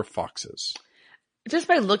 or foxes? Just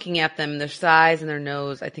by looking at them, their size and their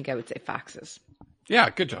nose, I think I would say foxes. Yeah,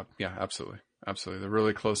 good job. Yeah, absolutely. Absolutely. They're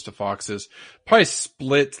really close to foxes. Probably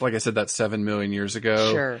split, like I said, that 7 million years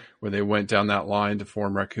ago. Sure. Where they went down that line to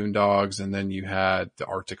form raccoon dogs. And then you had the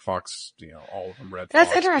Arctic fox, all of them red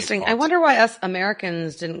That's fox. interesting. I wonder why us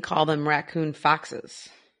Americans didn't call them raccoon foxes.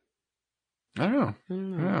 I don't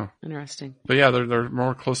know. Interesting. But yeah, they're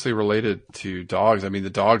more closely related to dogs. I mean, the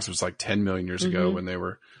dogs was like 10 million years ago when they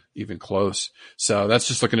were even close. So that's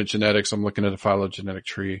just looking at genetics. I'm looking at a phylogenetic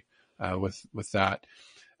tree with that.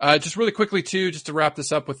 Just really quickly too, just to wrap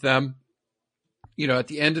this up with them, at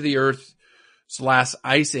the end of the Earth's last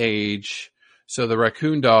ice age, so the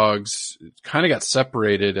raccoon dogs kind of got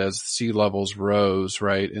separated as sea levels rose,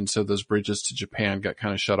 right? And so those bridges to Japan got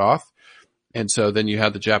kind of shut off. And so then you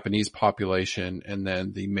had the Japanese population and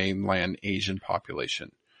then the mainland Asian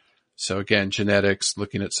population. So again, genetics,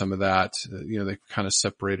 looking at some of that, they kind of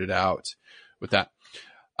separated out with that.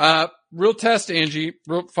 Real test, Angie.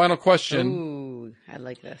 Real final question. Ooh, I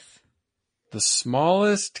like this. The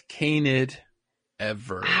smallest canid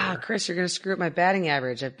ever. Chris, you're going to screw up my batting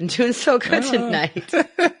average. I've been doing so good tonight.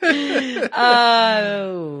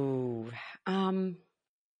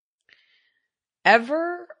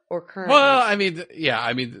 Ever or current? Well, I mean,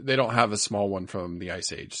 they don't have a small one from the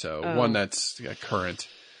Ice Age, so one that's current.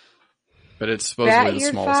 But it's supposedly the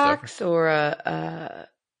smallest fox ever. Or a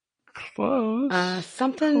close.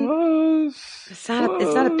 Something. Close. It's not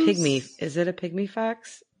a pygmy. Is it a pygmy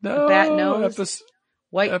fox? No. A bat nose.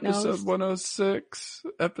 White episode nose. 106.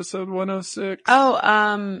 Episode 106.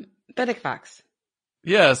 Oh, Fennec fox.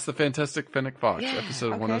 Yes, the Fantastic Fennec Fox, Yeah,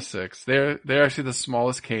 episode okay. 106. They're actually the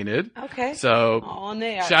smallest canid. Okay. So, and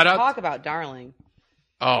they shout out. Talk about darling.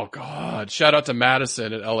 Oh God! Shout out to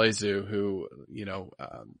Madison at LA Zoo who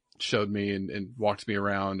showed me and walked me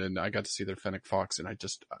around, and I got to see their Fennec Fox, and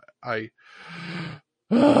you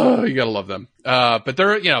gotta love them. But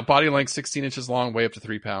they're body length 16 inches long, weigh up to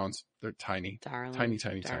 3 pounds. They're tiny, darling, tiny.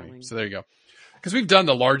 So there you go. Because we've done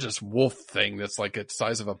the largest wolf thing that's like the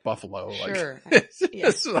size of a buffalo. Sure. Like,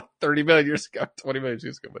 this was like 30 million years ago, 20 million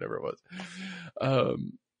years ago, whatever it was. All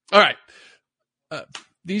right.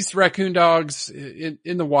 These raccoon dogs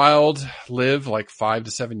in the wild live like 5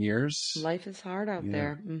 to 7 years. Life is hard out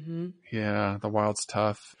there. Mm-hmm. Yeah, the wild's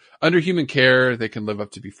tough. Under human care, they can live up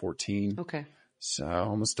to be 14. Okay. So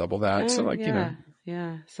almost double that. So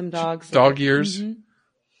yeah, some dogs. Dog years. Mm-hmm.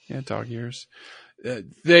 Yeah, dog years.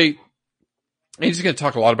 He's going to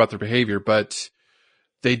talk a lot about their behavior, but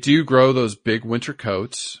they do grow those big winter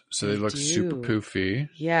coats, so they look super poofy.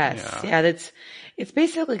 Yes. Yeah, it's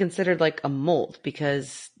basically considered like a molt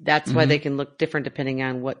because that's why they can look different depending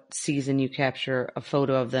on what season you capture a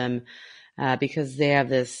photo of them, because they have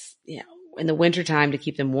this, in the wintertime to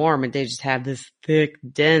keep them warm, and they just have this thick,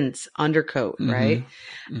 dense undercoat, right?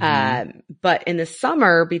 Mm-hmm. But in the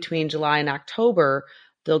summer between July and October,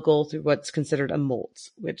 they'll go through what's considered a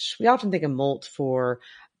molt, which we often think of molt for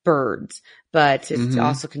birds, but it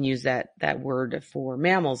also can use that word for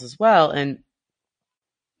mammals as well. And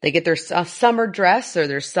they get their summer dress or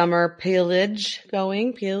their summer pelage.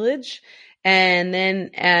 And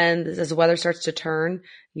then, as the weather starts to turn,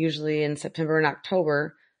 usually in September and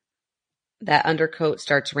October, that undercoat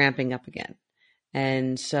starts ramping up again.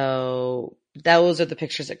 And so those are the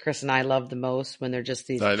pictures that Chris and I love the most, when they're just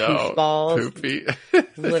these poof balls. Poopy.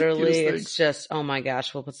 Literally, it's just, oh my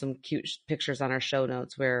gosh, we'll put some cute pictures on our show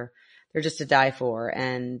notes where they're just to die for.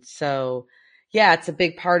 And so, yeah, it's a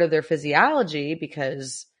big part of their physiology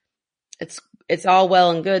because it's all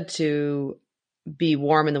well and good to be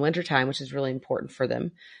warm in the wintertime, which is really important for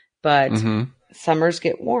them. But summers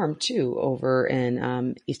get warm too over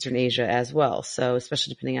in Eastern Asia as well. So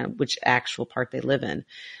especially depending on which actual part they live in.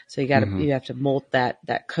 So you have to molt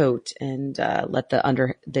that coat and let the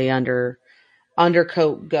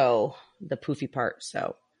undercoat go, the poofy part.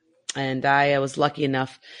 So, and I was lucky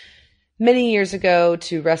enough many years ago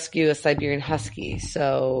to rescue a Siberian Husky.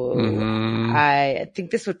 So I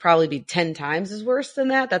think this would probably be 10 times as worse than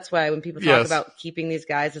that. That's why when people talk about keeping these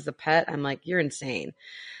guys as a pet, I'm like, you're insane.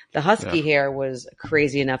 The husky hair was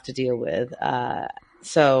crazy enough to deal with.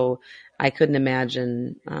 So I couldn't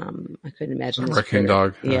imagine this raccoon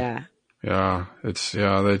dog. Yeah. Yeah.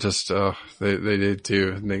 They just, they did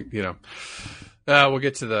too. And they, we'll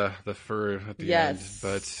get to the fur at the end,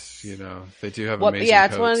 but they do have amazing it's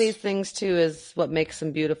coats. one of these things too, is what makes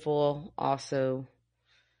them beautiful also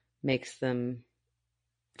makes them.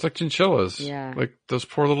 It's like chinchillas. Yeah. Like those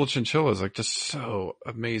poor little chinchillas, like just so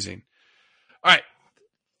amazing. All right.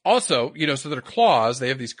 Also, so their claws, they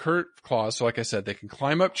have these curved claws. So like I said, they can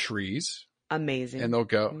climb up trees. Amazing. And they'll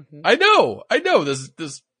go, I know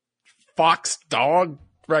this fox, dog,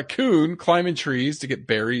 raccoon climbing trees to get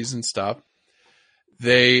berries and stuff.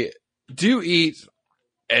 They do eat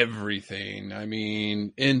everything. I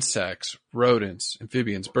mean, insects, rodents,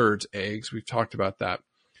 amphibians, birds, eggs. We've talked about that.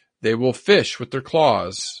 They will fish with their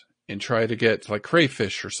claws and try to get like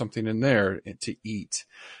crayfish or something in there to eat.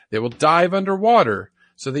 They will dive underwater.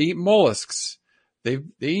 So they eat mollusks. They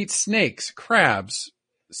eat snakes, crabs,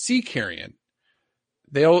 sea carrion.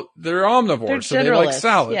 They're omnivores, so they like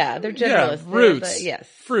salad. Yeah, they're generalists. Yeah, roots, yes.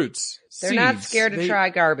 fruits, They're seeds. not scared to try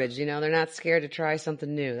garbage. They're not scared to try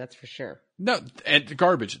something new. That's for sure. No, and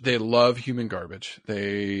garbage. They love human garbage.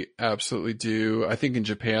 They absolutely do. I think in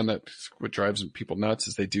Japan, that's what drives people nuts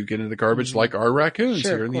is they do get into garbage like our raccoons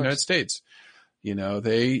here in the United States.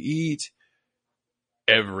 They eat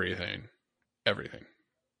everything.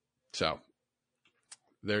 So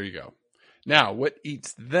there you go. Now, what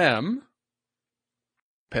eats them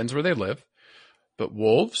depends where they live, but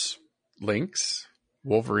wolves, lynx,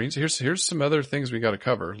 wolverines. Here's some other things we got to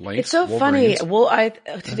cover. Lynx, it's so wolverines. funny. Well,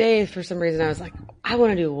 today for some reason I was like, I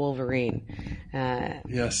want to do a wolverine.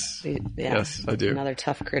 Yes, yeah, yes, I do. Another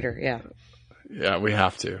tough critter. Yeah. Yeah, we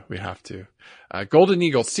have to. Golden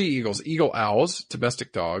eagles, sea eagles, eagle owls,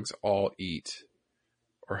 domestic dogs all eat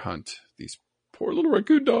or hunt these poor little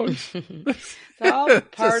raccoon dogs. It's all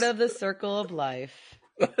part of the circle of life.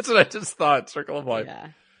 That's what I just thought. Circle of life. Yeah.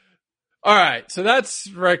 All right. So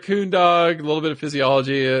that's raccoon dog, a little bit of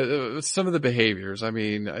physiology, some of the behaviors. I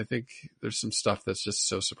mean, I think there's some stuff that's just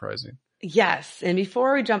so surprising. Yes. And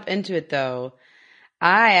before we jump into it though,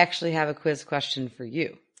 I actually have a quiz question for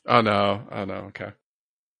you. Oh no. Okay.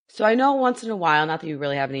 So I know once in a while, not that you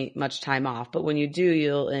really have much time off, but when you do,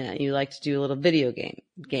 you like to do a little video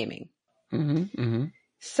gaming. Mm-hmm.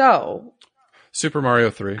 So. Super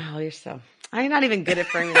Mario 3. Oh, I'm not even good at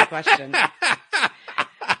framing the question.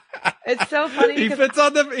 It's so funny. He fits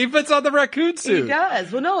on the raccoon suit. He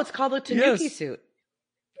does. Well, no, it's called a Tanuki suit.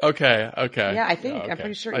 Okay. Yeah, I think I'm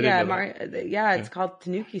pretty sure. Yeah, it's called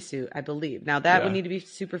Tanuki suit, I believe. Now that would need to be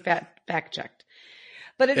super fact checked.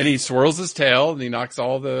 But and he swirls his tail and he knocks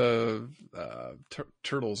all the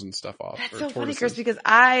turtles and stuff off. That's so funny, Chris, because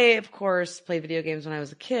I, of course, played video games when I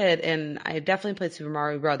was a kid, and I definitely played Super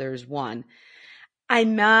Mario Brothers 1. I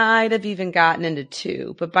might have even gotten into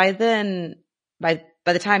 2, but by then, by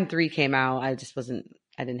the time 3 came out, I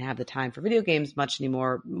didn't have the time for video games much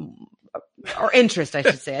anymore, or interest, I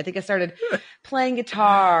should say. I think I started playing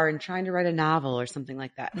guitar and trying to write a novel or something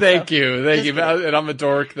like that. Thank you. And I'm a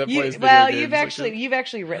dork that plays video games. Well, you've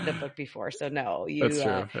actually written a book before, so no, that's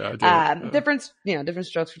true. Yeah, I do. Different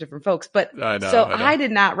strokes for different folks. But I know. I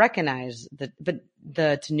did not recognize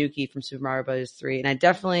the Tanuki from Super Mario Bros. 3, and I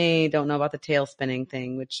definitely don't know about the tail spinning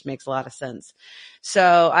thing, which makes a lot of sense.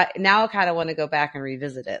 So I kind of want to go back and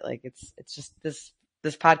revisit it. Like it's just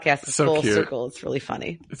this podcast is so full cute. circle. It's really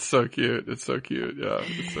funny. It's so cute. Yeah, it's so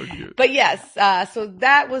cute. But yes, so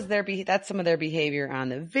that's some of their behavior on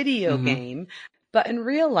the video game. But in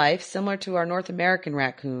real life, similar to our North American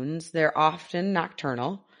raccoons, they're often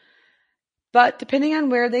nocturnal. But depending on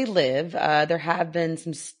where they live, there have been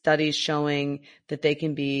some studies showing that they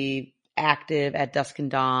can be active at dusk and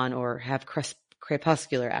dawn or have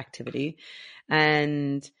crepuscular activity.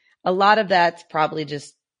 And a lot of that's probably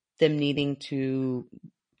just them needing to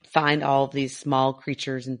find all of these small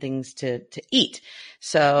creatures and things to eat.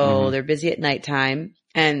 So they're busy at nighttime,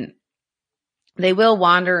 and they will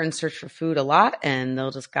wander and search for food a lot, and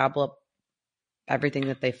they'll just gobble up everything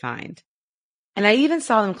that they find. And I even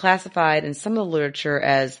saw them classified in some of the literature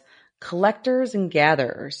as collectors and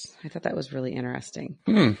gatherers. I thought that was really interesting,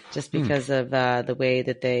 just because of the way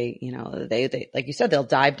that they like you said, they'll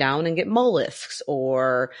dive down and get mollusks,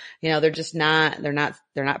 or they're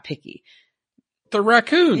not picky. They're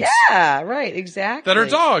raccoons. Yeah, right, exactly. That are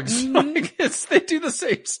dogs. They do the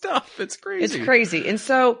same stuff. It's crazy. It's crazy. And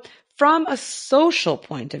so from a social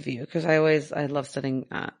point of view, because I love studying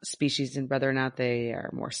species and whether or not they are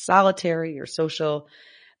more solitary or social,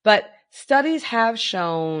 but studies have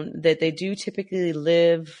shown that they do typically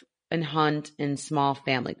live and hunt in small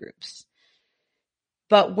family groups.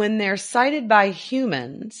 But when they're sighted by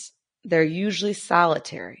humans, they're usually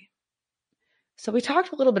solitary. So we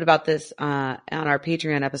talked a little bit about this on our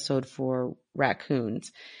Patreon episode for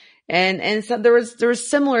raccoons. And so there was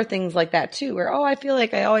similar things like that too, where, I feel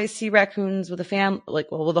like I always see raccoons with with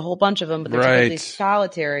a whole bunch of them, but they're typically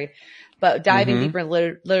solitary. But diving deeper in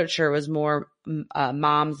literature was more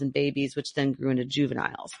moms and babies, which then grew into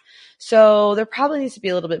juveniles. So there probably needs to be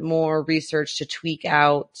a little bit more research to tweak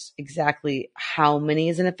out exactly how many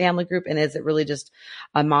is in a family group, and is it really just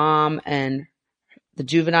a mom and the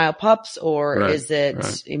juvenile pups, or is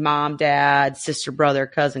it a mom, dad, sister, brother,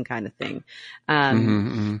 cousin kind of thing?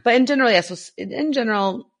 But in general, so in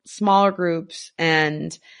general, smaller groups,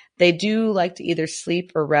 and They do like to either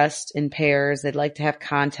sleep or rest in pairs. They'd like to have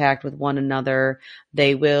contact with one another.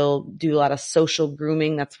 They will do a lot of social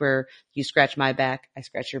grooming. That's where you scratch my back, I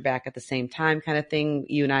scratch your back at the same time kind of thing.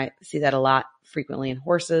 You and I see that a lot frequently in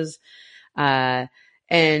horses. And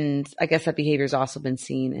I guess that behavior has also been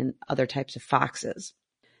seen in other types of foxes.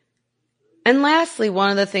 And lastly,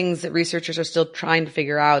 one of the things that researchers are still trying to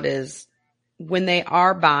figure out is when they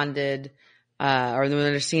are bonded, or when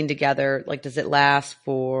they're seen together, like, does it last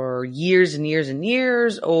for years and years and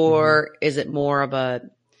years? Or is it more of a,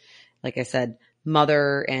 like I said,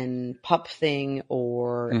 mother and pup thing,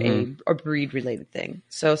 or a breed related thing?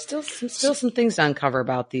 So still some things to uncover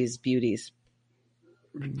about these beauties.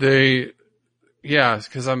 Because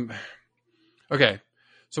okay.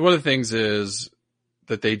 So one of the things is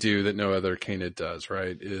that they do that no other canid does,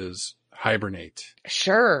 right, is hibernate.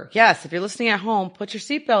 Sure. Yes. If you're listening at home, put your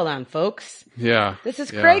seatbelt on, folks. Yeah. This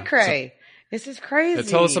is cray-cray. This is crazy.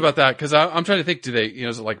 Tell us about that. Cause I'm trying to think, do they,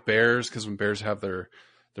 is it like bears? Cause when bears have their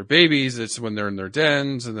babies, it's when they're in their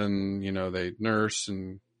dens, and then, they nurse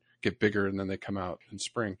and get bigger, and then they come out in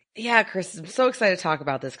spring. Yeah, Chris, I'm so excited to talk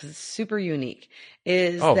about this because it's super unique.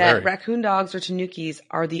 That raccoon dogs or tanukis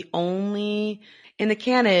are the only in the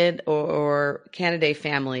canid or Canidae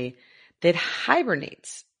family that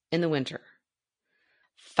hibernates in the winter.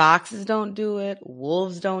 Foxes don't do it.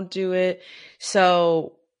 Wolves don't do it.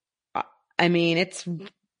 So, I mean, it's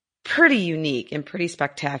pretty unique and pretty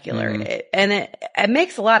spectacular. It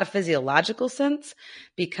makes a lot of physiological sense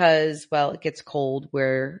because, well, it gets cold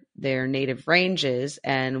where their native range is,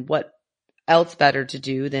 and what else better to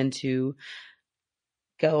do than to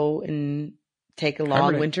go and take a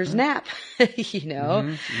long winter's nap,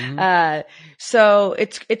 So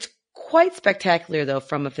it's quite spectacular though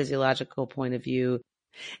from a physiological point of view.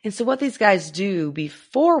 And so what these guys do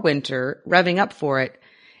before winter, revving up for it,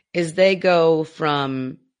 is they go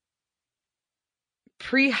from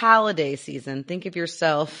pre-holiday season, think of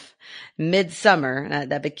yourself midsummer,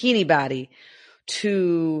 that bikini body,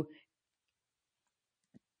 to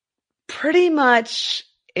pretty much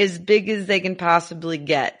as big as they can possibly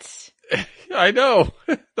get. I know.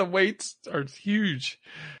 The weights are huge.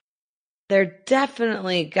 They're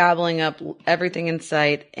definitely gobbling up everything in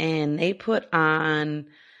sight, and they put on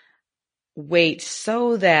weight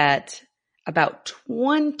so that about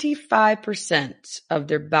 25% of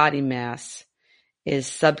their body mass is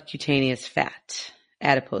subcutaneous fat,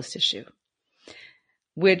 adipose tissue,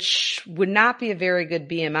 which would not be a very good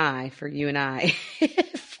BMI for you and I.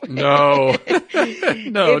 No.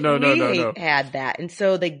 No. Had that. And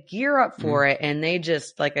so they gear up for it, and they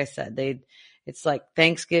just, like I said, it's like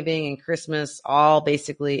Thanksgiving and Christmas all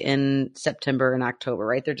basically in September and October,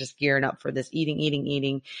 right? They're just gearing up for this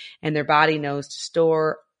eating, and their body knows to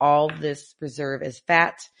store all this reserve as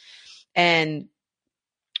fat. And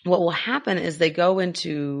what will happen is they go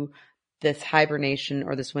into this hibernation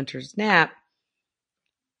or this winter's nap,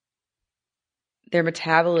 their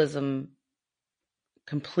metabolism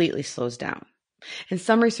completely slows down. And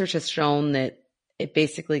some research has shown that it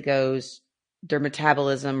basically goes, their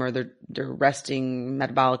metabolism or their resting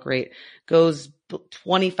metabolic rate goes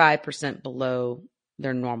 25% below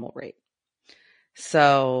their normal rate.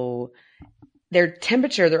 So their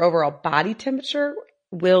temperature, their overall body temperature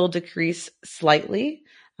will decrease slightly,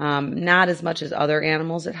 not as much as other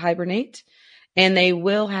animals that hibernate. And they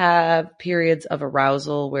will have periods of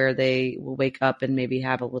arousal where they will wake up and maybe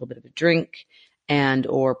have a little bit of a drink and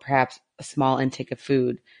or perhaps a small intake of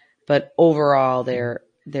food. But overall, they're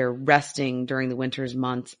resting during the winter's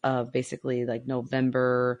months of basically like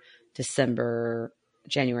November, December,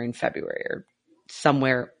 January, and February, or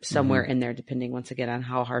somewhere in there, depending once again on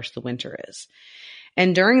how harsh the winter is.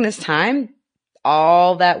 And during this time,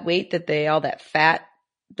 all that fat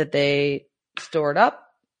that they stored up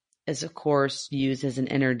is of course used as an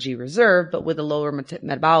energy reserve, but with a lower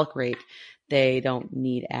metabolic rate, they don't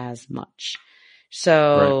need as much.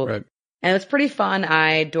 So, right. And it's pretty fun.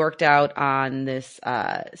 I dorked out on this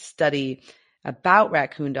study about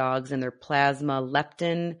raccoon dogs and their plasma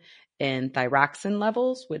leptin and thyroxine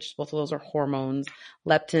levels, which both of those are hormones.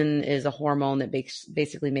 Leptin is a hormone that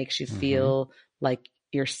basically makes you feel like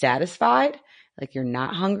you're satisfied, like you're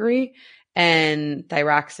not hungry. And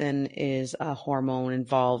thyroxine is a hormone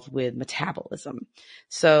involved with metabolism.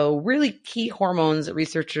 So really key hormones that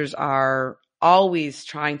researchers are always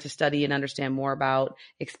trying to study and understand more about,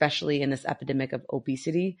 especially in this epidemic of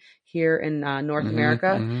obesity here in North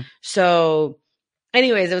America. So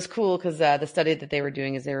anyways, it was cool because the study that they were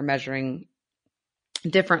doing is they were measuring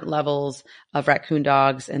different levels of raccoon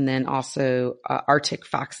dogs, and then also Arctic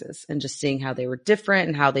foxes, and just seeing how they were different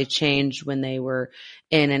and how they changed when they were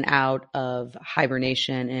in and out of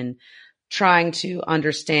hibernation, and trying to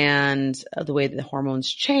understand the way that the hormones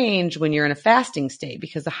change when you're in a fasting state,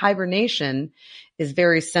 because the hibernation is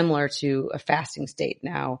very similar to a fasting state.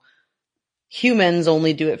 Now, humans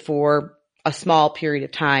only do it for a small period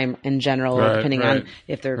of time in general, depending on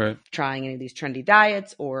if they're trying any of these trendy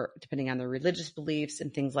diets or depending on their religious beliefs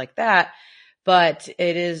and things like that. But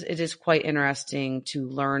it is quite interesting to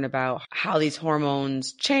learn about how these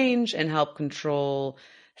hormones change and help control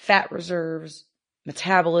fat reserves,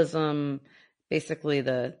 metabolism, basically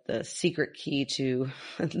the secret key to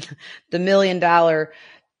the $1 million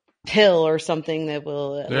pill or something that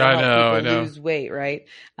will help people lose weight, right?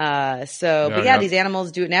 These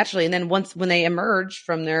animals do it naturally. And then when they emerge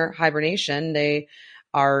from their hibernation, they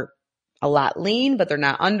are a lot lean, but they're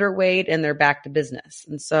not underweight, and they're back to business.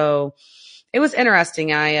 And so it was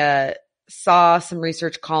interesting. I saw some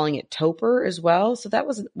research calling it torpor as well. So that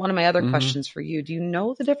was one of my other questions for you. Do you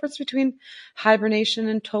know the difference between hibernation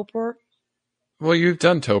and torpor? Well, you've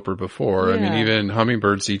done torpor before. Yeah. I mean, even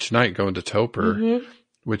hummingbirds each night go into torpor,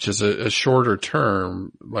 which is a shorter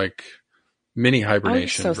term, like mini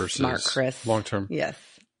hibernation versus smart, Chris. Long term. Yes.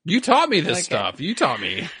 You taught me this stuff. You taught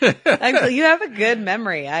me. Actually, you have a good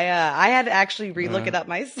memory. I had to actually relook it up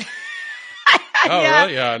myself.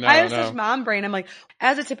 Really? Yeah. I have such mom brain. I'm like,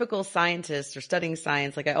 as a typical scientist or studying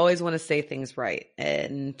science, like I always want to say things right,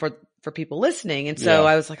 and for people listening. And so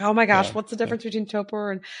I was like, oh my gosh, what's the difference between torpor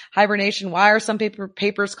and hibernation? Why are some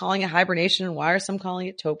papers calling it hibernation, and why are some calling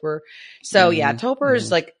it torpor? So torpor is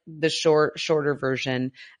like the shorter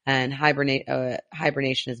version, and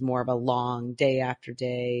hibernation is more of a long day after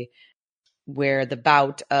day, where the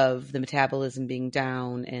bout of the metabolism being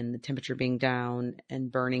down and the temperature being down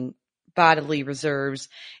and burning bodily reserves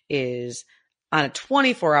is on a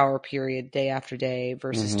 24-hour period, day after day,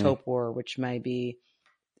 versus torpor, which might be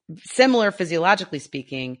similar physiologically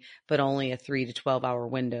speaking, but only a 3 to 12-hour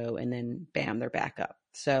window, and then bam, they're back up.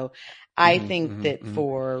 So I think that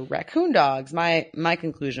for raccoon dogs, my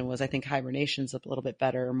conclusion was I think hibernation is a little bit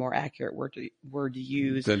better, or more accurate word to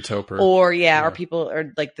use than torpor. Or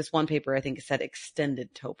like this one paper, I think it said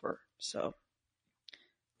extended torpor. So.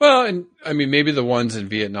 Well, and I mean, maybe the ones in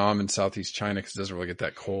Vietnam and Southeast China, because it doesn't really get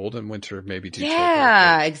that cold in winter, maybe do torpor.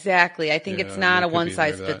 Yeah, exactly. I think it's not a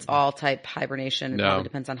one-size-fits-all type hibernation. It really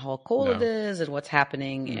depends on how cold it is and what's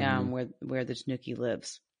happening where the tanuki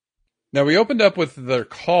lives. Now, we opened up with their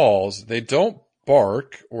calls. They don't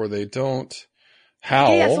bark or they don't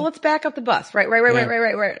howl. Yeah, so let's back up the bus. Right.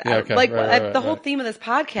 Yeah, okay. The whole theme of this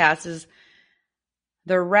podcast is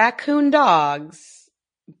the raccoon dogs.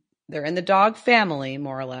 They're in the dog family,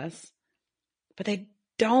 more or less, but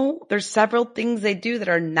there's several things they do that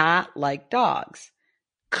are not like dogs.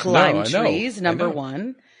 Climb trees, number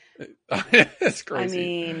one. That's crazy.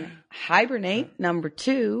 I mean, hibernate, number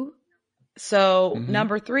two. So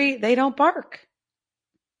number three, they don't bark.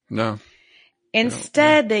 No.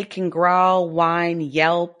 Instead, they can growl, whine,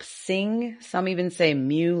 yelp, sing. Some even say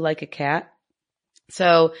mew like a cat.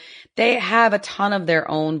 So they have a ton of their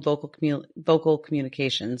own vocal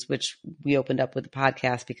communications, which we opened up with the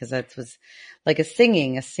podcast because that was like a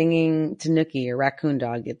singing tanuki or raccoon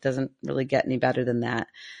dog. It doesn't really get any better than that.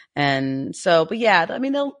 And so, but yeah, I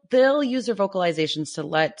mean, they'll use their vocalizations to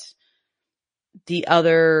let the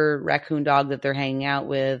other raccoon dog that they're hanging out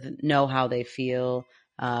with know how they feel.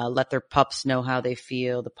 Let their pups know how they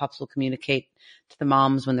feel. The pups will communicate to the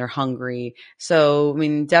moms when they're hungry. So, I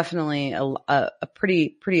mean, definitely a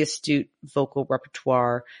pretty astute vocal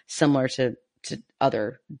repertoire, similar to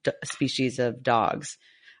other species of dogs.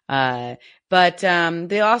 But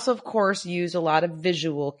they also, of course, use a lot of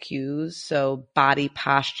visual cues. So body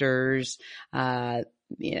postures, that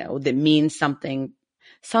mean something.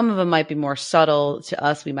 Some of them might be more subtle to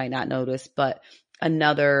us. We might not notice, but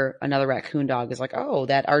another raccoon dog is like, oh,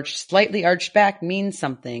 that slightly arched back means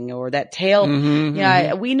something, or that tail.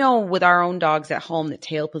 We know with our own dogs at home that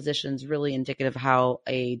tail position is really indicative of how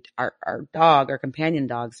our companion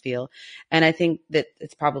dogs feel. And I think that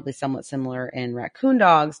it's probably somewhat similar in raccoon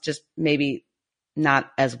dogs, just maybe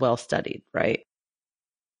not as well studied, right?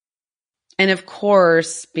 And of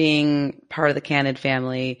course, being part of the canid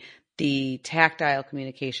family, the tactile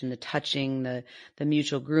communication, the touching, the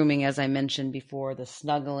mutual grooming, as I mentioned before, the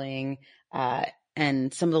snuggling,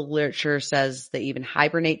 and some of the literature says they even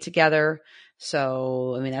hibernate together.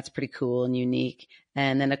 So, I mean, that's pretty cool and unique.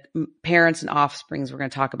 And then parents and offsprings, we're going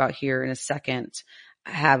to talk about here in a second,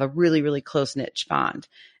 have a really, really close-knit bond.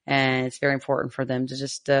 And it's very important for them to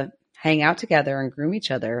just hang out together and groom each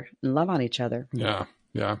other and love on each other. Yeah.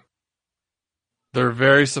 Yeah. They're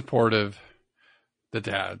very supportive, the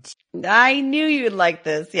dads. I knew you'd like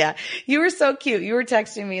this. Yeah. You were so cute. You were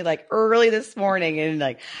texting me like early this morning and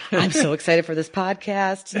like, I'm so excited for this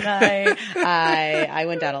podcast tonight. I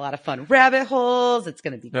went down a lot of fun rabbit holes. It's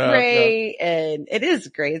going to be great. Yeah. And it is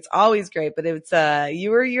great. It's always great, but it's,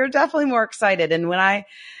 you're definitely more excited. And when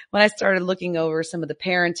I started looking over some of the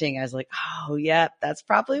parenting, I was like, oh, yeah, that's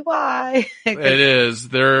probably why. It is.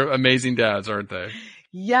 They're amazing dads, aren't they?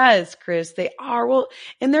 Yes, Chris, they are. Well,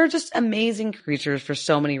 and they're just amazing creatures for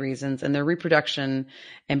so many reasons. And their reproduction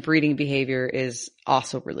and breeding behavior is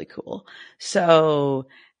also really cool. So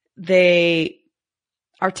they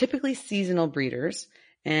are typically seasonal breeders.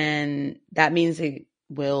 And that means the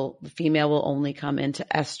female will only come into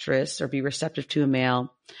estrus or be receptive to a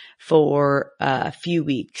male for a few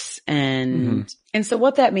weeks. And so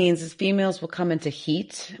what that means is females will come into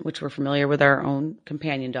heat, which we're familiar with our own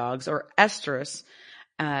companion dogs, or estrus,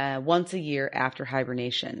 once a year after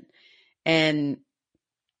hibernation. And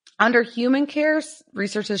under human care,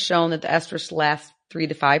 research has shown that the estrus lasts 3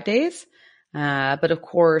 to 5 days. But of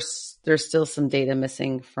course, there's still some data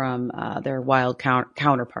missing from their wild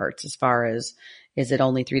counterparts as far as, is it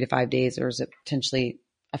only 3 to 5 days or is it potentially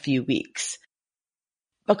a few weeks?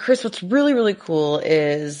 But Chris, what's really, really cool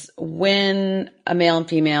is when a male and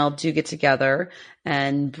female do get together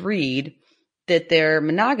and breed, that they're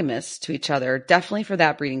monogamous to each other, definitely for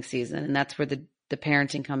that breeding season. And that's where the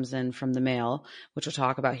parenting comes in from the male, which we'll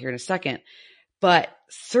talk about here in a second. But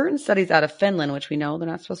certain studies out of Finland, which we know they're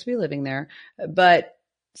not supposed to be living there, but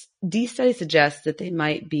these studies suggest that they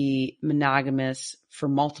might be monogamous for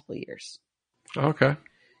multiple years. Okay.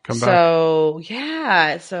 Come back. So,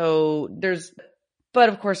 yeah. But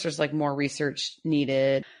of course there's like more research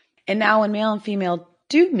needed. And now when male and female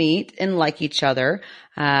do meet and like each other,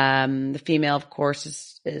 the female, of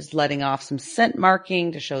course, is letting off some scent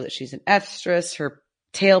marking to show that she's an estrus. Her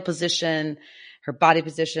tail position, her body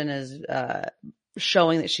position is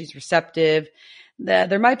showing that she's receptive.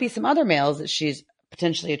 There might be some other males that she's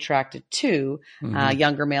potentially attracted to,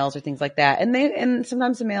 younger males or things like that. And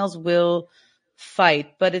sometimes the males will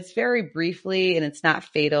fight, but it's very briefly and it's not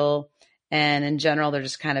fatal. And in general, they're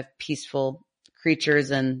just kind of peaceful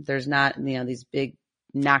creatures, and there's not, these big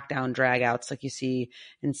knockdown dragouts like you see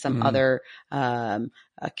in some other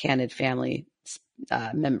canid family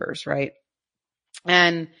members, right?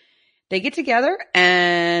 And they get together,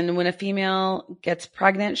 and when a female gets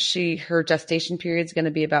pregnant, her gestation period is going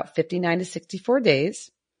to be about 59 to 64 days,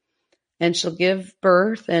 and she'll give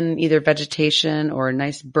birth in either vegetation or a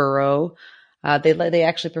nice burrow. They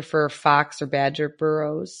actually prefer fox or badger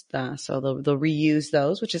burrows, so they'll reuse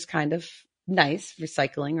those, which is kind of nice,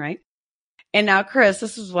 recycling, right? And now, Chris,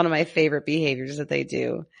 this is one of my favorite behaviors that they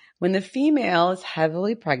do. When the female is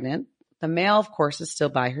heavily pregnant, the male, of course, is still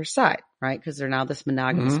by her side, right? Because they're now this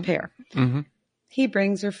monogamous pair. He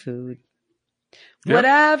brings her food. Yep.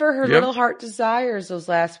 Whatever her little heart desires those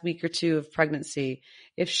last week or two of pregnancy.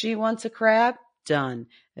 If she wants a crab, done.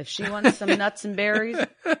 If she wants some nuts and berries,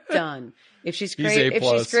 done. If she's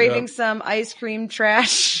craving some ice cream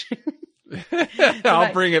trash,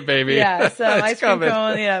 I'll bring it, baby. Yeah, some ice cream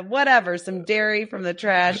cone, whatever, some dairy from the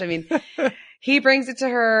trash. I mean, he brings it to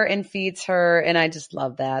her and feeds her, and I just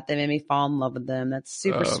love that. They made me fall in love with them. That's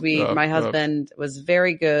super sweet. My husband was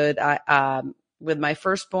very good. With my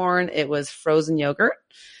firstborn, it was frozen yogurt.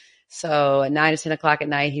 So at 9 to 10 o'clock at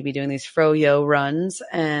night, he'd be doing these fro-yo runs.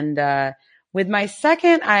 And with my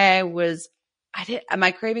second,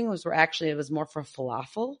 my craving was more for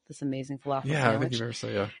falafel, this amazing falafel sandwich. I think you ever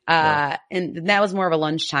say, and that was more of a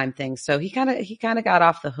lunchtime thing. So he kind of got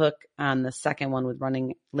off the hook on the second one with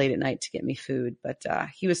running late at night to get me food, but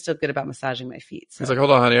he was still good about massaging my feet. So. He's like, hold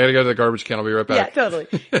on, honey, I gotta go to the garbage can. I'll be right back. Yeah, totally.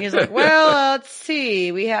 And he's like, well, let's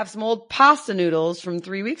see. We have some old pasta noodles from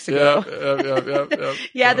 3 weeks ago. Yep.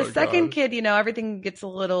 Yeah, the second kid, everything gets a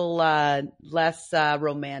little less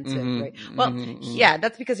romantic, right? Well, yeah,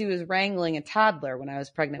 that's because he was wrangling a toddler when I was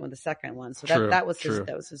pregnant with the second one. So that was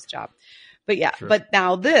his job. But yeah, but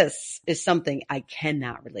now this is something I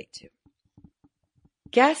cannot relate to.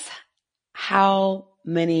 Guess how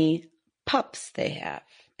many pups they have?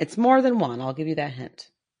 It's more than one. I'll give you that hint.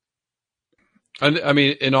 I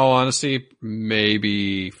mean, in all honesty,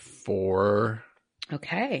 maybe 4.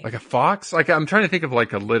 Okay. Like a fox? Like I'm trying to think of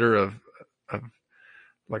like a litter of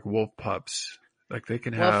like wolf pups. Like they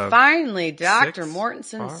can have. Well, finally, Dr.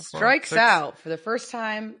 Mortensen strikes out for the first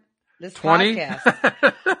time this 20?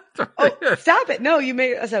 podcast. Oh, stop it. No, you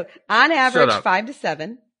made, so on average, 5 to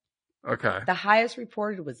 7. Okay. The highest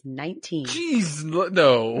reported was 19. Jeez,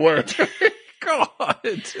 no. What? God.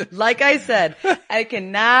 God. Like I said, I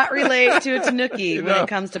cannot relate to a Tanuki when it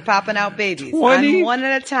comes to popping out babies. 20? I'm one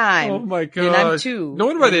at a time. Oh my God. And I'm 2. No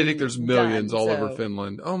wonder why they think there's Done, millions all over so-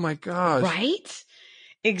 Finland. Oh my gosh. Right?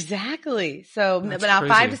 Exactly. So, That's but now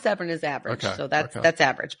crazy. 5 to 7 is average. Okay, So that's okay.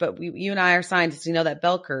 average. But you and I are scientists. You know that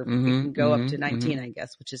bell curve. We can go up to 19, I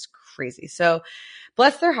guess, which is crazy. So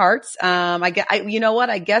bless their hearts. You know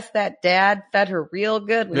what? I guess that dad fed her real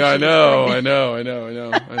good. When Yeah, she I was know,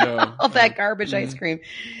 pregnant. I know. All that garbage ice cream.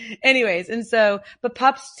 Anyways, and so, but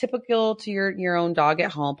pups, typical to your own dog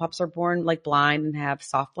at home, pups are born like blind and have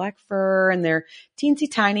soft black fur, and they're teensy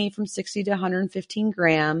tiny, from 60 to 115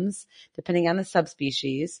 grams, depending on the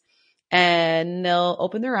subspecies. And they'll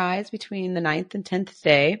open their eyes between the 9th and 10th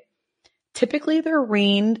day. Typically, they're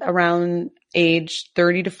weaned around age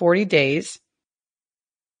 30 to 40 days.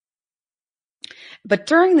 But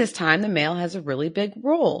during this time, the male has a really big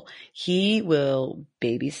role. He will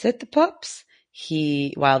babysit the pups.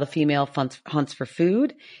 While the female hunts for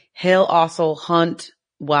food, he'll also hunt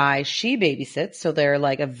while she babysits. So they're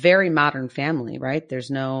like a very modern family, right?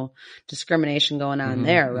 There's no discrimination going on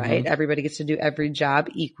there, right? Everybody gets to do every job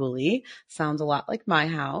equally. Sounds a lot like my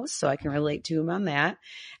house, so I can relate to him on that.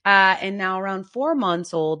 And now around 4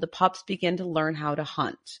 months old, the pups begin to learn how to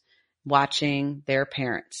hunt, watching their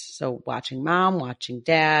parents. So watching mom, watching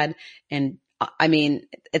dad. And I mean,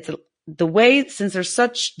 the way, since they're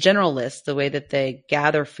such generalists, the way that they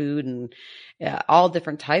gather food and all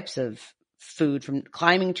different types of food, from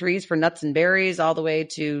climbing trees for nuts and berries all the way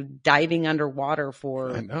to diving underwater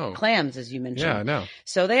for clams, as you mentioned. Yeah, I know.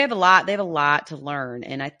 So they have a lot to learn.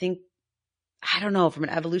 And I think, I don't know, from an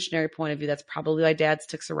evolutionary point of view, that's probably why dad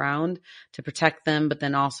sticks around, to protect them, but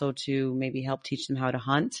then also to maybe help teach them how to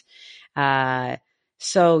hunt.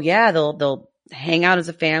 So yeah, they'll hang out as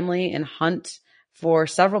a family and hunt for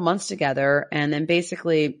several months together. And then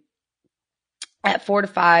basically at 4 to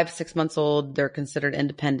 5, 6 months old, they're considered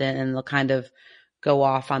independent, and they'll kind of go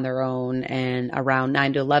off on their own. And around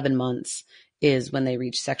 9 to 11 months is when they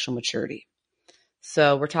reach sexual maturity.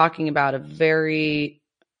 So we're talking about a very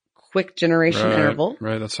quick generation interval.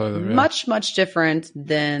 Right. That's how much different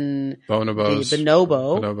than bonobos, the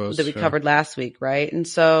bonobo that we covered last week. Right. And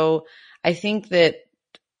so I think that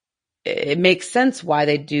it makes sense why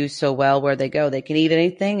they do so well where they go. They can eat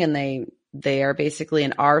anything, and they are basically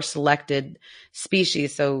an R selected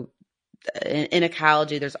species. So in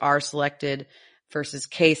ecology, there's R selected versus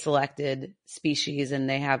K selected species, and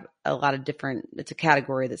they have a lot of different, it's a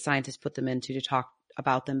category that scientists put them into to talk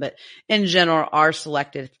about them. But in general, R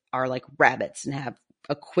selected are like rabbits and have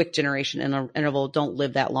a quick generation interval, don't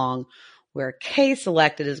live that long, where K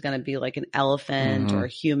selected is going to be like an elephant or a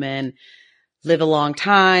human, live a long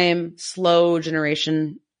time, slow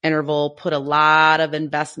generation interval, put a lot of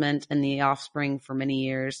investment in the offspring for many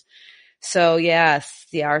years. So yes,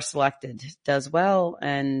 the R selected does well.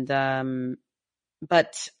 And,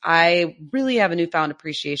 but I really have a newfound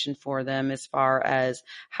appreciation for them as far as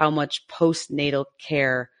how much postnatal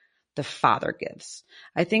care the father gives.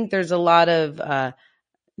 I think there's a lot of,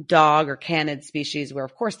 dog or canid species where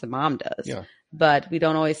of course the mom does. Yeah. But we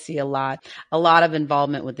don't always see a lot of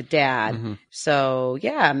involvement with the dad. So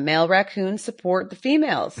yeah, male raccoons support the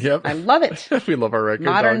females. Yep. I love it. We love our raccoon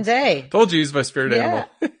Modern dogs. day. Told you he's my spirit animal.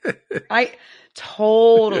 I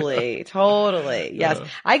totally. Yes.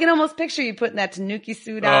 I can almost picture you putting that Tanuki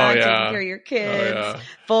suit on, taking care of your kids,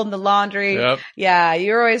 folding the laundry. Yep. Yeah.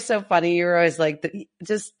 You're always so funny. You're always like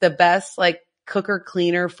just the best, like, cooker,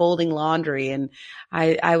 cleaner, folding laundry. And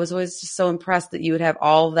I was always just so impressed that you would have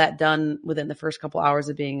all of that done within the first couple hours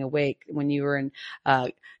of being awake when you were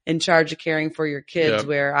in charge of caring for your kids,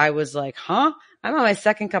 where I was like, I'm on my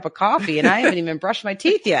second cup of coffee and I haven't even brushed my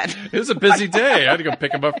teeth yet. It was a busy day. I had to go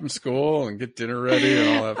pick them up from school and get dinner ready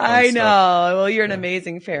and all that fun I know. stuff. Well, you're an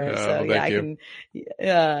amazing parent. So well, I you.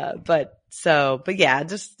 can, but yeah,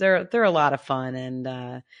 just they're a lot of fun.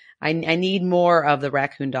 And, I need more of the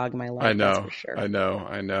raccoon dog in my life. I know, that's for sure. I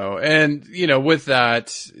know. And, with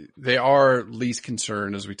that, they are least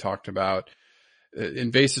concern, as we talked about,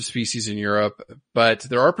 invasive species in Europe, but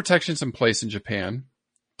there are protections in place in Japan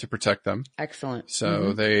to protect them. Excellent.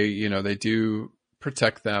 So they do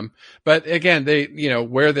protect them. But again, they,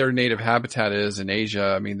 where their native habitat is in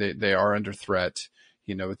Asia, I mean, they are under threat,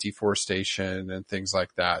 with deforestation and things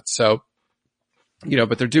like that. So,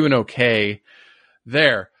 but they're doing okay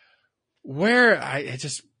there. Where it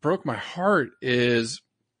just broke my heart is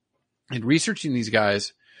in researching these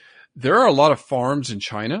guys, there are a lot of farms in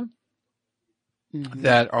China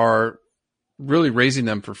that are really raising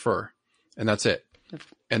them for fur, and that's it.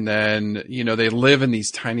 And then, they live in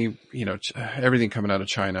these tiny, everything coming out of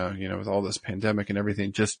China, with all this pandemic and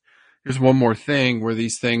everything, just here's one more thing where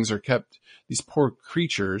these things are kept, these poor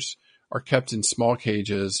creatures are kept in small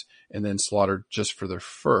cages and then slaughtered just for their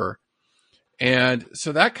fur. And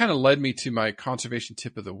so that kind of led me to my conservation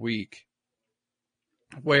tip of the week,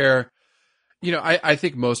 where, I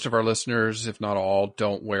think most of our listeners, if not all,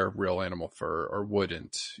 don't wear real animal fur or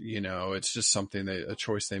wouldn't. It's just something a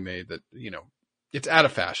choice they made that, it's out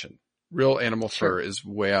of fashion. Real animal fur is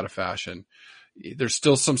way out of fashion. There's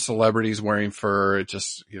still some celebrities wearing fur. It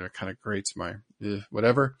just, kind of grates my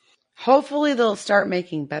whatever. Hopefully they'll start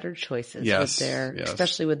making better choices yes.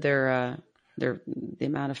 especially with the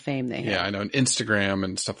amount of fame they have. Yeah, I know, and Instagram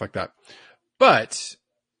and stuff like that. But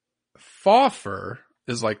faux fur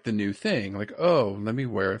is like the new thing. Like, oh, let me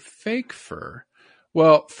wear fake fur.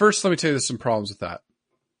 Well, first, let me tell you there's some problems with that.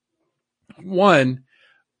 One,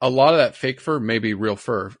 a lot of that fake fur may be real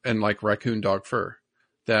fur, and like raccoon dog fur,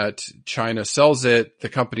 that China sells it, the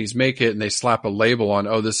companies make it, and they slap a label on,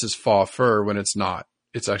 oh, this is faux fur, when it's not.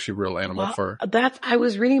 It's actually real animal fur. I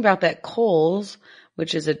was reading about that. Kohl's,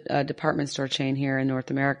 which is a department store chain here in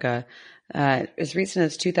North America, as recent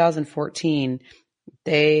as 2014,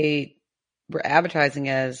 they were advertising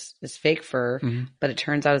as fake fur, but it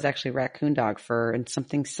turns out it's actually raccoon dog fur. And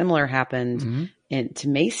something similar happened to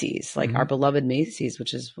Macy's, like our beloved Macy's,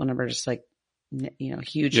 which is one of our just like,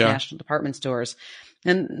 huge national department stores.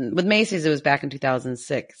 And with Macy's, it was back in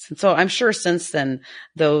 2006. And so I'm sure since then,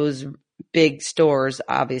 those big stores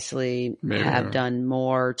obviously have done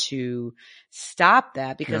more to stop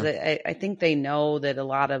that, because I think they know that a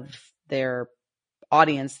lot of their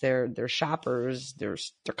audience, their shoppers, their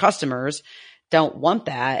customers don't want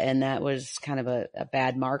that. And that was kind of a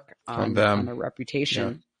bad mark on their reputation.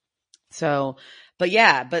 Yeah. So,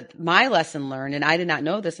 but my lesson learned, and I did not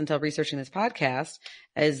know this until researching this podcast,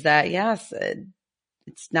 is that yes,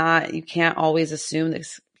 it's not, you can't always assume that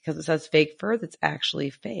because it says fake fur, that's actually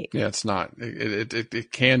fake. Yeah, it's not.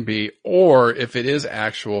 It can be, or if it is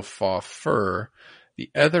actual faux fur, the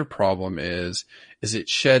other problem is it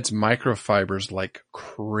sheds microfibers like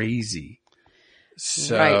crazy.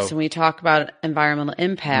 So, right. So when we talk about environmental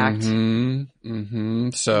impact,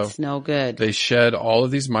 so it's no good. They shed all of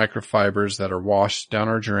these microfibers that are washed down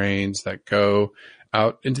our drains, that go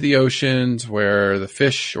out into the oceans where the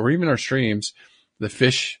fish, or even our streams, the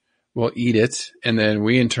fish will eat it, and then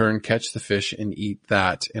we in turn catch the fish and eat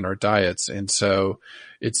that in our diets. And so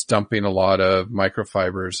it's dumping a lot of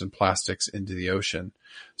microfibers and plastics into the ocean.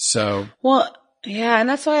 So, well, yeah. And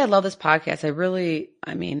that's why I love this podcast.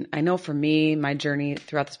 I know for me, my journey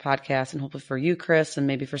throughout this podcast, and hopefully for you, Chris, and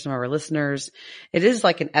maybe for some of our listeners, it is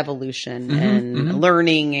like an evolution and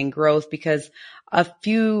learning and growth, because a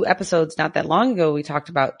few episodes not that long ago, we talked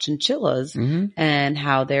about chinchillas and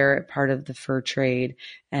how they're part of the fur trade.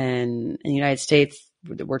 And in the United States,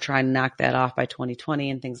 we're trying to knock that off by 2020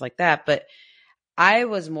 and things like that. But I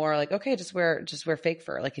was more like, okay, just wear fake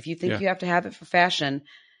fur. Like if you think you have to have it for fashion,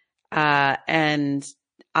 and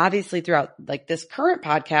obviously throughout like this current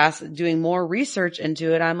podcast, doing more research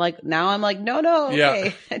into it, no,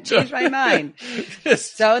 okay, I changed my mind.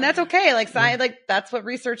 So, and that's okay. Like science, like that's what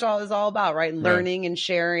research is all about, right? And learning and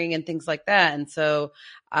sharing and things like that. And so,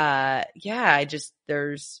 you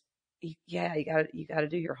gotta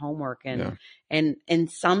do your homework, and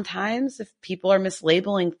sometimes if people are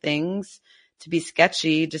mislabeling things to be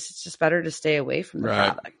sketchy, it's just better to stay away from the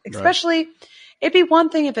product. Especially, it'd be one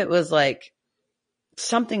thing if it was like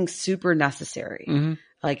something super necessary,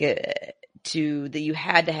 like that you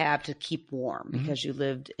had to have to keep warm because you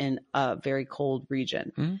lived in a very cold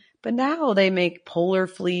region. But now they make polar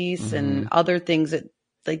fleece and other things that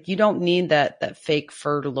like you don't need that fake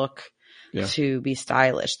fur look to be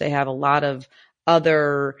stylish. They have a lot of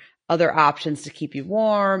other options to keep you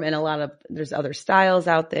warm, and there's other styles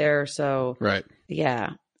out there. So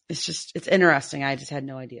yeah. It's interesting. I just had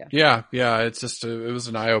no idea. Yeah. It's just, it was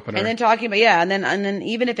an eye opener. And then talking about, and then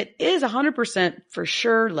even if it is 100% for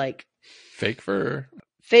sure, like fake fur,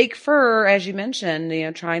 as you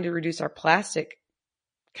mentioned, trying to reduce our plastic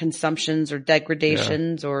consumptions or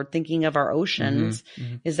degradations or thinking of our oceans,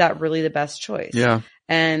 is that really the best choice? Yeah.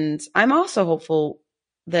 And I'm also hopeful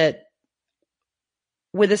that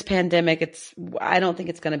with this pandemic, I don't think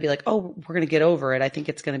it's going to be like, oh, we're going to get over it. I think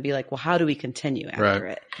it's going to be like, well, how do we continue after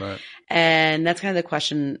it? Right. And that's kind of the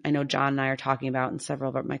question I know John and I are talking about, and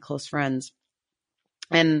several of my close friends.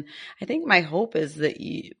 And I think my hope is that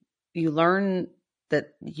you learn that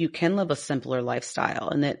you can live a simpler lifestyle,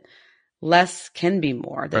 and that less can be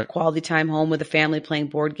more, that quality time home with the family playing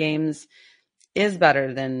board games is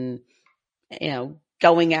better than,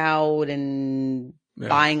 going out and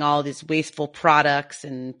buying all these wasteful products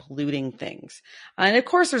and polluting things. And of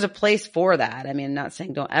course, there's a place for that. I mean, I'm not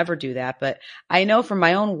saying don't ever do that, but I know from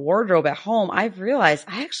my own wardrobe at home, I've realized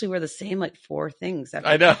I actually wear the same like 4 things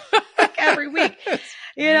every week,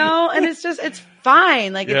 and it's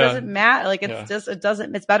fine. Like, it doesn't matter. Like,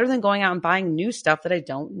 it's better than going out and buying new stuff that I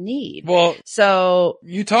don't need. Well, so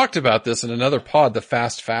you talked about this in another pod, the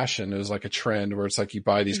fast fashion. It was like a trend where it's like you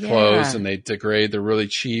buy these clothes and they degrade. They're really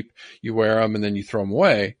cheap. You wear them and then you throw them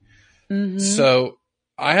away. Mm-hmm. So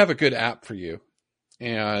I have a good app for you,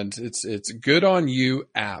 and it's Good On You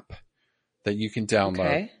app that you can download.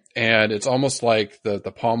 Okay. And it's almost like the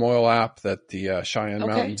palm oil app that the Cheyenne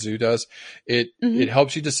Mountain Zoo does. It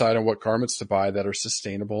helps you decide on what garments to buy that are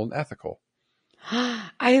sustainable and ethical.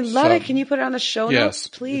 I love it. Can you put it on the show notes,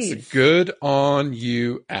 please? It's a Good On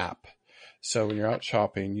You app. So when you're out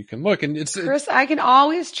shopping, you can look, and Chris, I can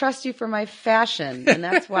always trust you for my fashion, and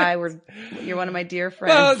that's why you're one of my dear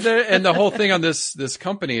friends. Well, and the whole thing on this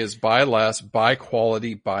company is buy less, buy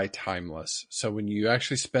quality, buy timeless. So when you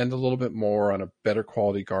actually spend a little bit more on a better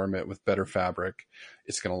quality garment with better fabric,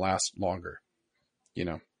 it's going to last longer.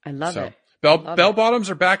 I love it. Bell bottoms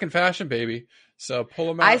are back in fashion, baby. So pull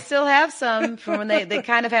them out. I still have some from when they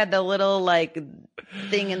kind of had the little like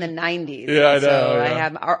thing in the 90s. Yeah, I know. So I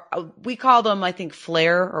have, we call them, I think,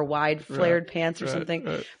 flare or wide flared pants or something.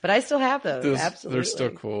 Right. But I still have those. Absolutely. They're still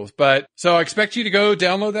cool. But so I expect you to go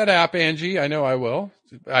download that app, Angie. I know I will.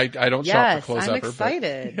 I don't shop for clothes I'm ever.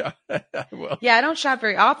 excited. But I will. Yeah, I don't shop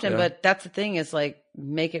very often, but that's the thing, is like,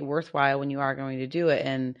 make it worthwhile when you are going to do it.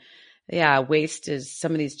 And waste is,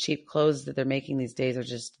 some of these cheap clothes that they're making these days are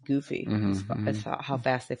just goofy. It's how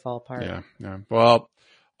fast they fall apart. Yeah. Well,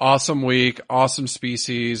 awesome week, awesome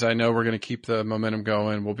species. I know we're going to keep the momentum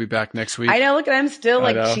going. We'll be back next week. I know. Look, I'm still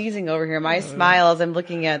like cheesing over here. My smile as I'm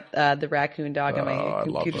looking at the raccoon dog on my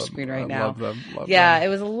computer screen right now. Love them. It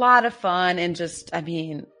was a lot of fun, and just, I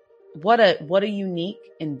mean, what a unique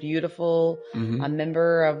and beautiful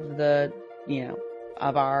member of the,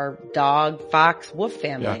 of our dog, fox, wolf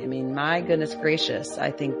family. I mean, my goodness gracious. I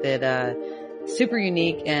think that super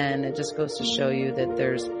unique, and it just goes to show you that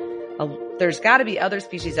there's got to be other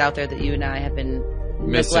species out there that you and I have been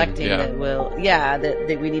neglecting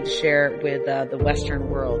that we need to share with the Western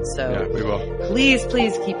world. So we will. Please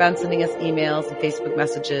keep on sending us emails and Facebook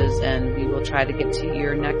messages, and we will try to get to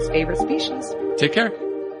your next favorite species. Take care.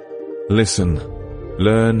 Listen,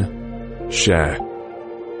 learn, share.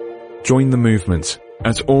 Join the movement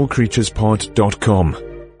at allcreaturespod.com.